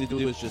best thing to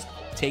do is just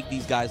take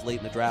these guys late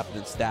in the draft and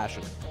then stash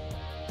them.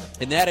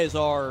 And that is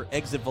our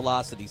exit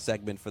velocity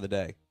segment for the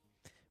day.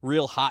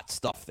 Real hot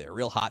stuff there.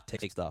 Real hot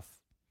take stuff.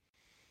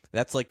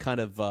 That's like kind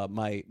of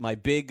my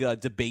big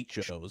debate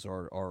shows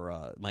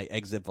or my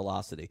exit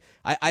velocity.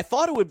 I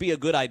thought it would be a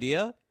good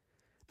idea,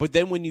 but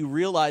then when you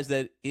realize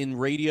that in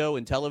radio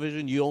and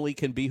television you only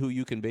can be who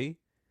you can be,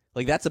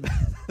 like that's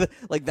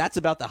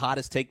about the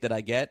hottest take that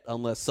I get,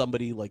 unless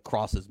somebody like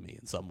crosses me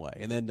in some way,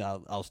 and then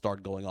I'll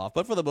start going off.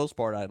 But for the most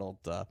part, I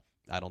don't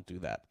do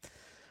that.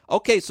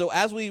 Okay, so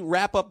as we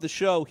wrap up the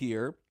show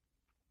here,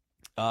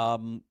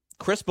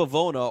 Chris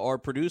Bavona, our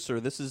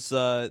producer, this is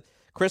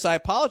Chris. I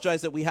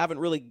apologize that we haven't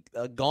really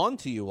gone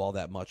to you all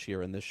that much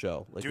here in this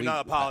show. Like, do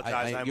not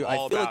apologize. I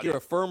feel like you're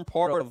a firm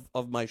part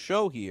of my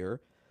show here.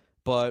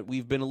 But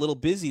we've been a little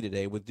busy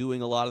today with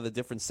doing a lot of the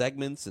different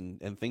segments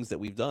and things that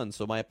we've done.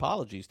 So my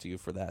apologies to you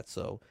for that.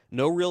 So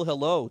no real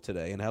hello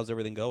today. And how's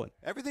everything going?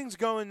 Everything's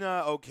going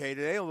okay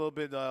today. A little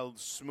bit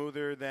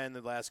smoother than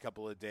the last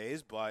couple of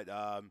days, but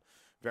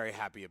very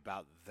happy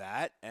about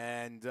that.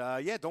 And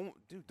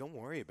don't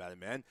worry about it,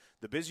 man.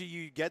 The busier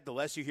you get, the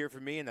less you hear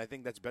from me, and I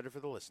think that's better for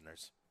the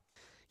listeners.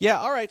 Yeah,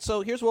 all right.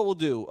 So here's what we'll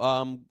do.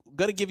 Going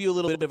to give you a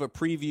little bit of a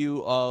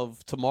preview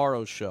of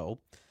tomorrow's show.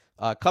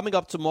 Coming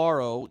up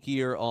tomorrow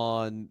here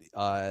on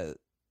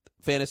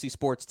Fantasy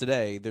Sports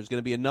Today, there's going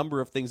to be a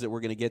number of things that we're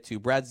going to get to.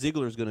 Brad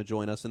Ziegler is going to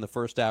join us in the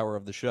first hour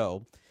of the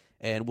show,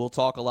 and we'll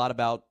talk a lot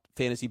about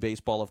fantasy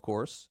baseball, of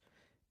course,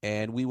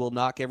 and we will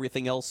knock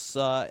everything else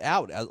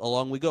out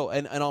along we go.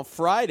 And on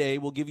Friday,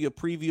 we'll give you a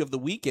preview of the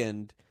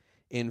weekend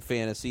in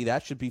fantasy.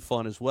 That should be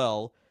fun as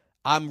well.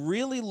 I'm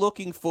really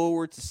looking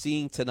forward to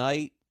seeing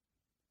tonight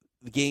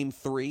Game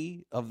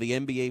 3 of the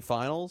NBA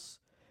Finals.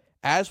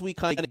 As we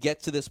kind of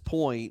get to this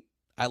point,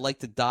 I like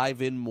to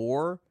dive in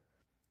more.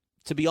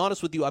 To be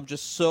honest with you, I'm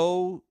just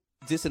so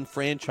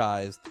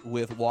disenfranchised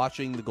with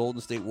watching the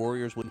Golden State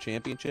Warriors win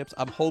championships.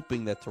 I'm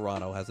hoping that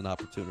Toronto has an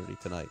opportunity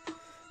tonight.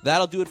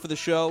 That'll do it for the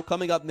show.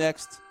 Coming up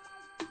next,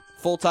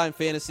 Full-Time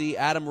Fantasy,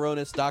 Adam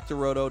Ronis, Dr.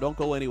 Roto. Don't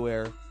go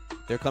anywhere.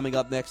 They're coming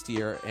up next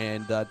year.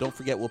 And don't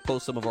forget, we'll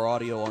post some of our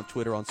audio on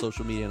Twitter, on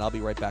social media, and I'll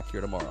be right back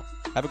here tomorrow.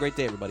 Have a great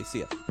day, everybody.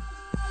 See ya.